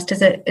podcasts.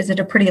 Is it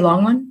a pretty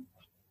long one?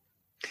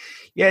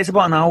 Yeah, it's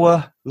about an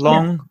hour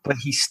long, but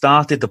he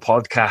started the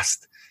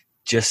podcast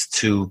just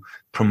to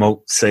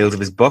promote sales of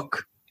his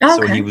book. Oh,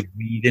 okay. So he was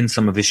reading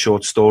some of his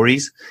short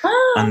stories,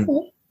 and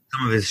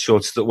some of his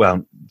short stories,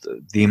 well,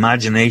 the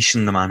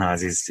imagination the man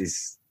has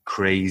is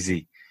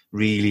crazy,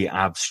 really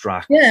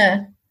abstract.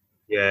 Yeah.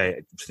 Yeah.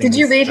 Did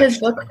you read his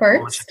book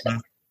first?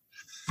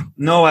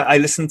 No, I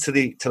listened to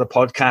the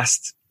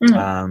podcast,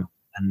 and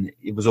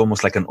it was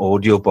almost like an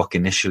audio book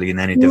initially, and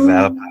then it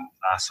developed.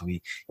 So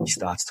he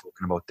starts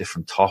talking about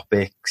different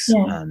topics,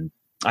 and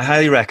I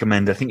highly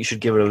recommend it. I think you should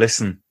give it a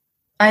listen.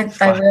 I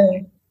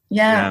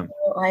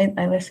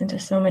listen to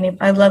so many.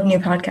 I love new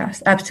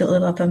podcasts. Absolutely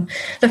love them.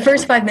 The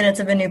first 5 minutes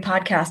of a new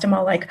podcast, I'm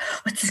all like,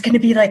 what's this going to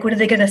be like? What are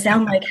they going to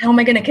sound like? How am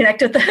I going to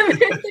connect with them?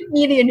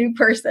 Meeting a new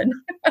person.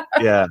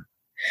 Yeah.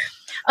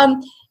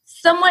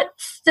 Somewhat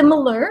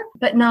similar,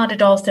 but not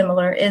at all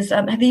similar, is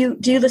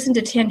do you listen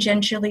to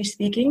Tangentially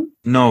Speaking?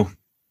 No.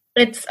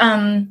 It's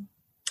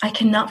I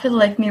cannot for the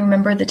life of me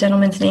remember the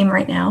gentleman's name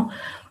right now,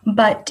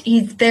 but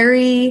he's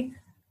very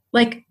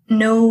like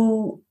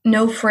no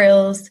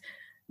frills,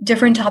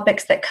 different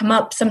topics that come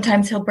up.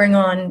 Sometimes he'll bring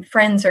on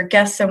friends or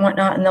guests and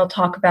whatnot, and they'll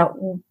talk about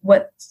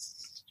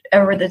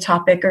whatever the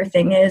topic or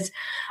thing is,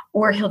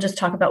 or he'll just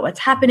talk about what's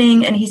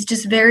happening. And he's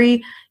just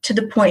very to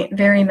the point,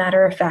 very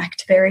matter of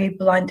fact, very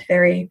blunt,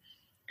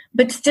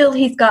 but still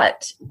he's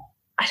got,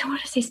 I don't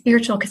want to say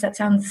spiritual because that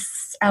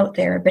sounds out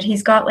there, but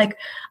he's got like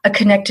a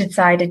connected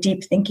side, a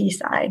deep thinky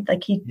side.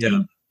 Like he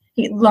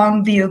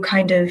long view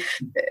kind of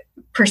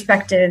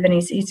perspective, and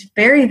he's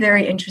very,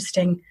 very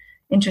interesting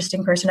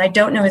person. I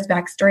don't know his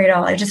backstory at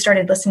all. I just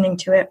started listening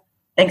to it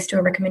thanks to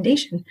a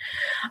recommendation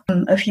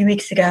a few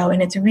weeks ago,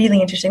 and it's really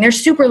interesting. They're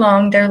super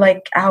long. They're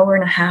like hour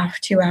and a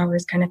half, 2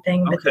 hours kind of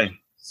thing, but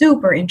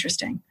super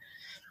interesting.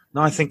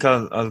 No, I think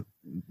I'll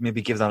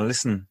maybe give that a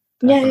listen.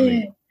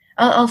 Yeah.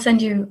 I'll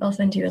send you a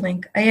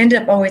link. I end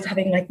up always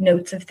having like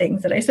notes of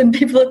things that I send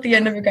people at the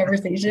end of a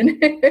conversation.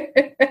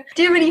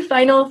 Do you have any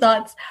final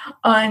thoughts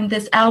on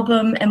this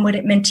album and what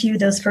it meant to you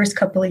those first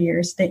couple of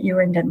years that you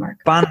were in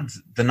Denmark? Band,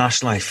 The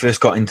National, I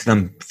first got into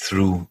them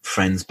through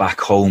friends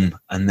back home,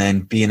 and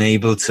then being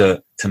able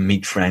to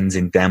meet friends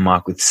in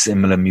Denmark with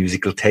similar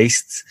musical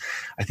tastes,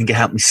 I think it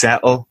helped me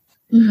settle.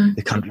 Mm-hmm.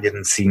 The country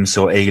didn't seem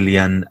so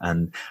alien,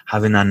 and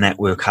having that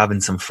network,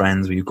 having some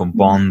friends where you can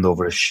bond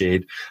over a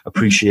shared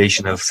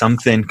appreciation of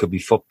something, could be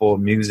football,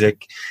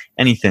 music,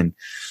 anything,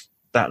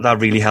 that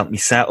really helped me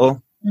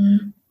settle.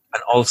 Mm-hmm.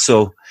 And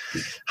also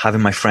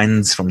having my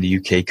friends from the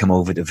UK come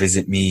over to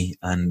visit me,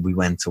 and we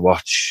went to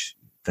watch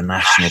The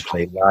National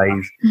play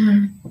live.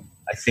 Mm-hmm.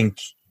 I think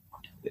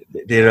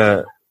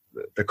they're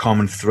the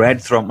common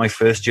thread throughout my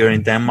first year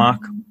in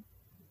Denmark. Mm-hmm.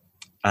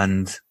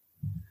 And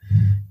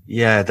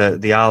yeah,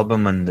 the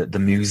album and the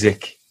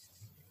music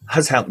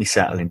has helped me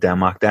settle in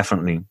Denmark,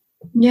 definitely.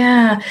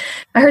 Yeah.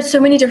 I heard so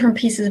many different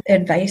pieces of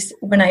advice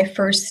when I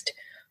first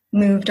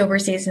moved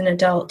overseas as an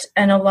adult,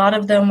 and a lot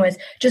of them was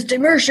just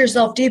immerse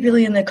yourself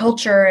deeply in the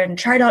culture and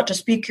try not to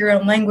speak your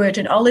own language,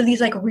 and all of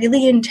these like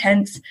really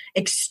intense,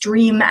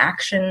 extreme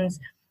actions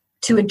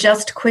to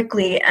adjust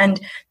quickly. And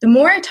the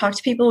more I talk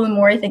to people, the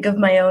more I think of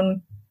my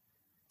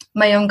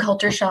own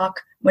culture shock,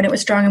 when it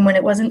was strong and when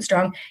it wasn't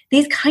strong.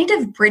 These kind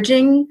of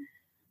bridging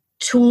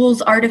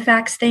tools,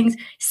 artifacts, things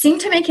seem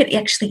to make it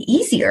actually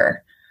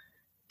easier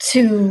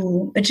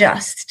to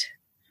adjust.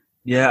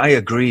 Yeah, I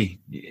agree.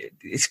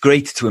 It's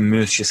great to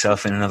immerse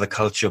yourself in another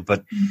culture,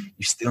 but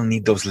you still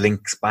need those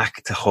links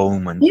back to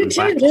home and you do,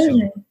 back don't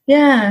you?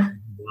 Yeah.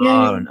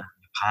 And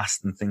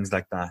past and things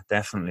like that.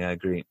 Definitely, I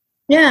agree.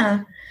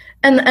 Yeah,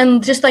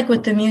 and just like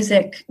with the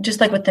music,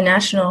 just like with the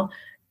National,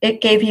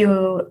 it gave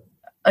you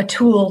a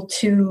tool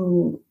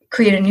to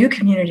create a new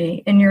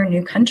community in your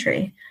new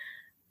country.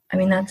 I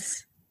mean,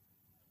 that's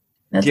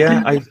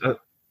yeah.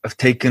 I've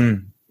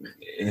taken,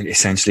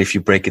 essentially, if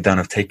you break it down,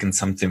 I've taken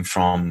something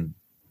from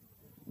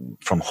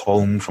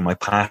home, from my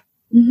past,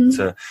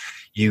 to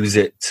use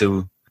it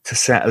to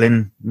settle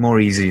in more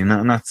easy,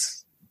 and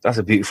that's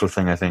a beautiful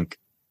thing, I think.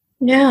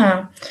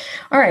 Yeah.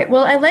 All right.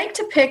 Well, I like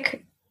to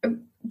pick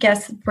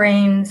guest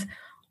brains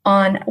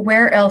on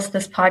where else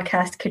this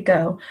podcast could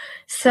go.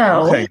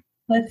 So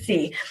Let's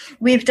see.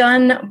 We've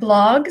done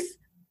blogs,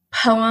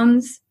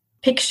 poems,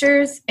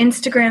 pictures,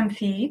 Instagram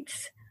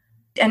feeds,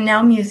 and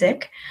now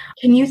music.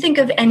 Can you think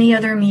of any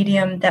other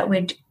medium that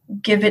would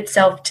give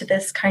itself to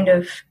this kind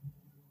of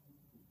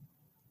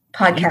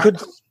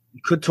podcast?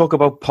 You could talk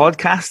about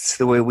podcasts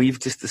the way we've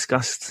just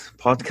discussed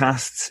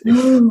podcasts.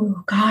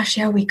 Oh, gosh,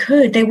 yeah, we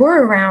could. They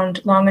were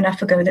around long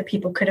enough ago that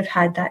people could have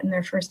had that in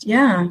their first,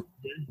 yeah,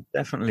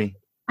 definitely.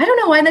 I don't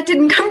know why that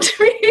didn't come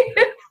to me.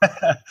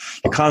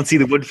 You can't see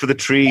the wood for the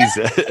trees,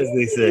 as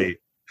they say.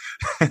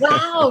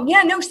 Wow.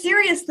 Yeah, no,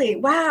 seriously.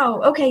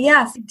 Wow. Okay,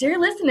 yes. Dear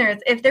listeners,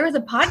 if there was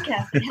a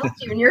podcast that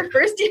helped you in your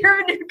first year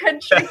in a new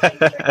country,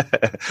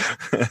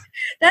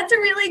 that's a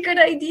really good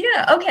idea.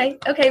 Okay.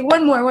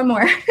 One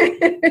more.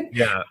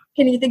 Yeah.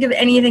 Can you think of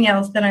anything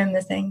else that I'm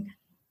missing?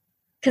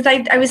 Because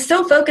I was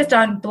so focused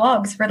on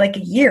blogs for like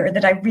a year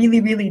that I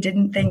really, really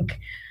didn't think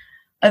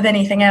of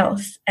anything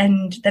else.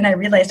 And then I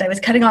realized I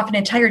was cutting off an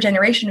entire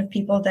generation of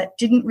people that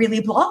didn't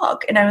really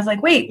blog. And I was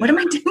like, wait, what am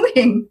I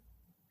doing?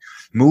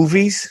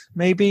 Movies,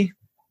 maybe?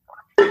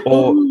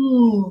 Or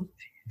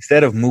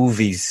instead of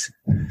movies,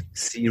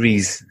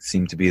 series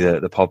seem to be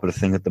the popular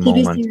thing at the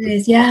TV moment.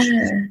 Series,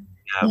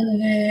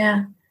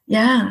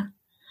 yeah.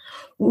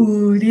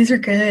 Ooh, these are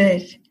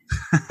good.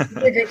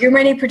 You're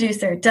my new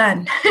producer.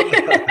 Done.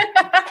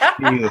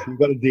 Deal. You've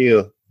got a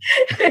deal.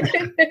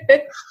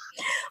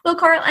 Well,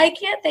 Karl, I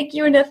can't thank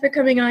you enough for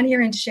coming on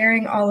here and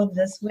sharing all of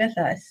this with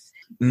us.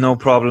 No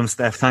problem,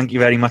 Steph. Thank you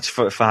very much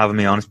for having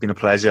me on. It's been a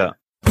pleasure.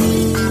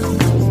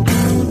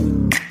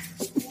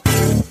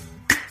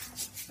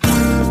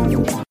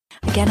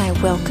 Again, I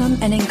welcome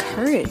and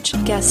encourage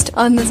guests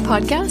on this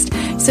podcast.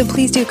 So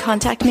please do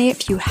contact me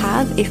if you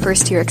have a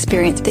first-year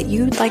experience that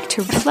you'd like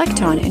to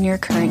reflect on in your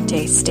current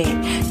day state.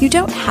 You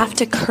don't have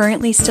to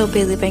currently still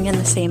be living in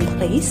the same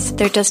place.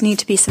 There does need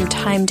to be some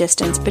time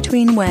distance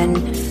between when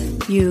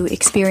you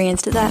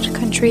experienced that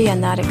country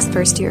and that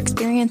first-year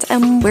experience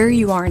and where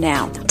you are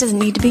now. It doesn't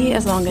need to be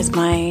as long as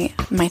my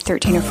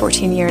 13 or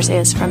 14 years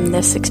is from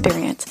this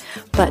experience,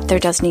 but there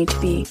does need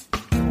to be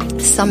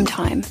some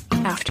time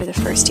after the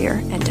first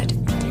year ended.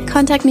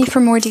 Contact me for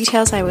more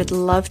details. I would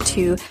love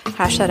to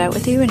hash that out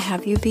with you and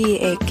have you be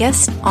a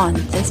guest on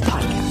this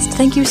podcast.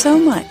 Thank you so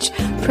much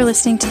for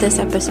listening to this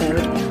episode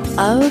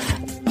of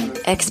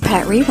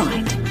Expat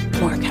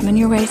Rewind. More coming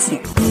your way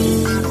soon.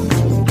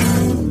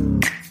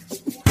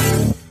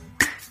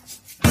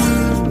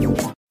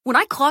 When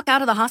I call clock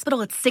out of the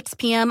hospital at 6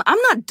 p.m., I'm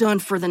not done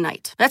for the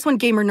night. That's when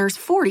Gamer Nurse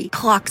 40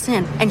 clocks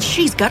in, and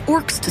she's got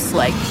orcs to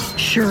slay.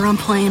 Sure, I'm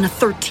playing a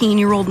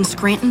 13-year-old in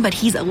Scranton, but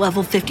he's a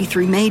level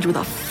 53 mage with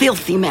a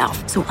filthy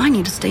mouth, so I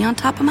need to stay on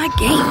top of my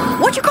game.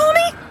 What'd you call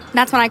me?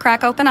 That's when I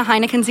crack open a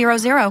Heineken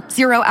 0.0.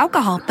 Zero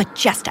alcohol, but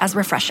just as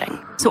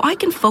refreshing. So I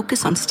can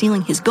focus on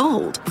stealing his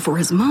gold before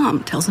his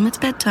mom tells him it's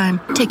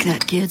bedtime. Take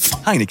that, kids.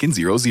 Heineken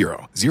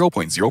 0.0.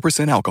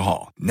 0.0%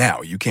 alcohol.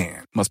 Now you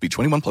can. Must be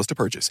 21 plus to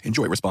purchase.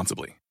 Enjoy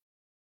responsibly.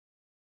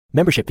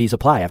 Membership fees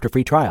apply after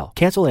free trial.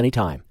 Cancel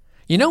anytime.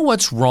 You know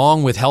what's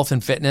wrong with health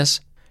and fitness?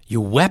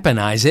 You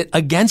weaponize it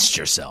against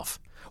yourself.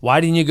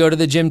 Why didn't you go to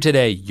the gym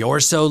today?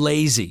 You're so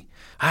lazy.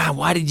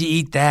 Why did you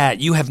eat that?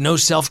 You have no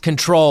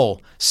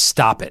self-control.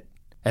 Stop it.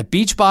 At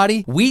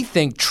Beachbody, we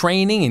think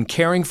training and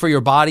caring for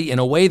your body in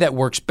a way that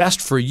works best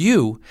for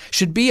you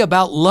should be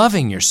about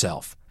loving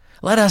yourself.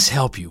 Let us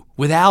help you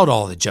without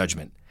all the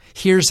judgment.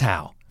 Here's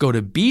how. Go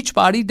to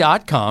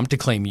beachbody.com to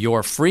claim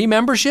your free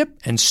membership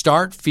and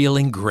start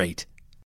feeling great.